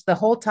lounge. The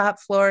whole top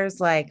floor is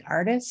like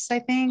artists, I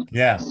think.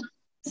 Yeah.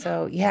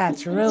 So yeah,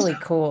 it's really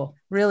cool,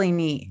 really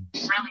neat,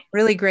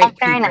 really great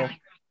Very people. nice.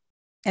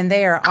 And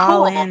they are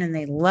all Cool. in and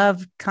they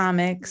love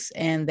comics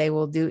and they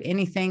will do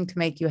anything to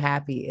make you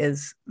happy,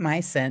 is my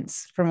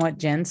sense from what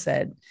Jen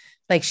said.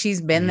 Like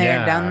she's been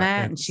there, done Yeah,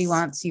 that, and she it's-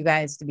 wants you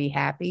guys to be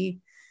happy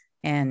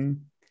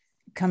and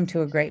come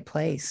to a great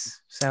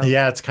place. So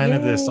Yeah, it's kind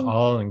of this Yay.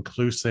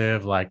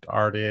 all-inclusive, like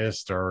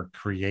artist or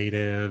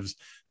creatives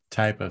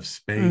type of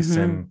space,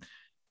 Mhm. and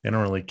they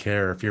don't really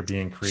care if you're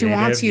being She creative.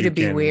 wants you to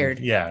be can- weird.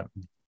 Yeah,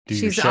 do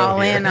your she's show all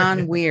here. in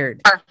on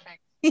weird. Perfect.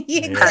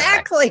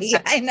 Exactly.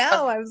 I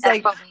know. I was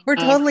like, That's what we we're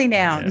need. totally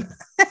down.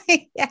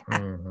 Yeah.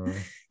 Mhm.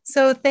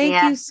 So thank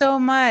Yeah. you so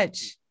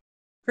much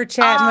for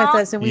chatting with Aw,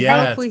 us, and we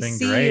Yeah, hope we it's been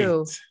see great.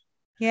 you.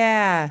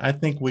 Yeah, I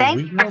think we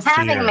Thanks for will see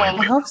having you. me.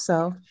 I hope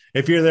so.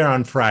 If you're there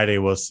on Friday,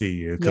 we'll see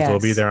you because we'll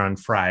be Yes. there on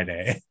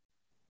Friday.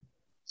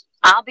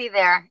 I'll be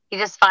there. You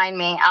just find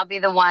me. I'll be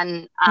the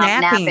one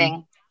Napping.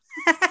 napping.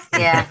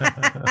 Yeah.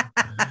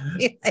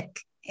 You're like,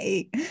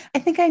 hey, I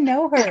think I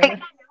know her.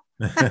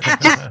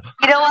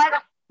 You know what?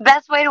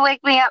 Best way to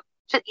wake me up.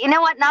 You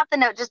know what? Not the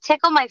note. Just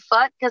tickle my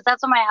foot because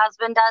that's what my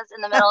husband does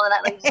in the middle of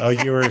the night. Like, Oh,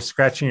 you were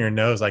scratching your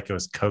nose like it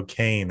was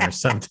cocaine or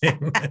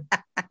something.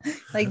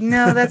 Like,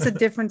 no, that's a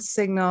different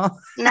signal.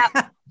 no,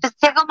 just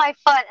tickle my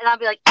foot, and I'll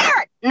be like,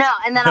 "Arr!" No,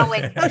 and then I'll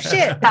wake Oh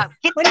shit! up.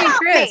 Get What do you, off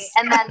me! Chris?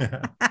 And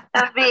then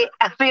I'll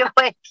be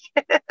awake.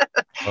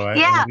 Oh,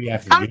 Yeah, we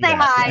have to come do say that.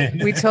 hi.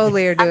 We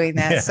totally are doing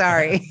that. Yeah.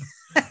 Sorry.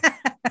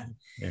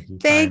 If you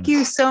Thank find-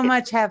 you so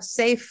much. Have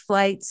safe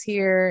flights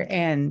here,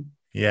 and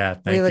Yeah,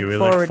 We thank look you. We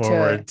forward look to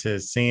forward to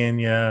seeing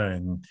you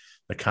and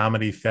the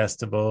comedy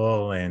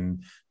festival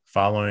and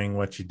following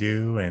what you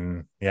do.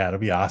 And yeah, it'll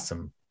be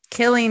awesome.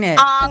 killing it.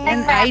 Oh,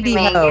 And thanks for having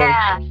me. Idaho.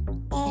 Yeah,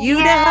 Idaho,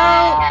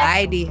 Yeah.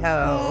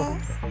 Idaho.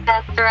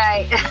 that's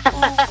right.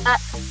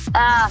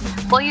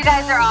 Well, you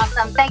guys are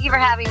awesome. Thank you for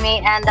having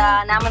me. And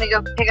now I'm going to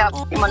go pick up.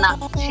 Well, not.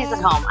 She's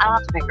at home. I don't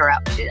have to pick her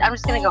up. I'm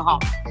just going to go home.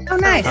 Oh,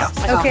 nice.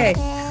 Yeah. Okay.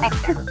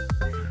 Thanks.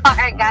 All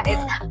right, guys.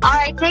 All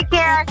right, take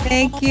care.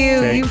 Thank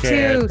you. Take You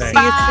care. too. Thanks.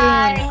 See you soon.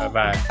 Bye. Bye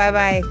bye. Bye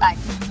bye.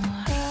 Bye.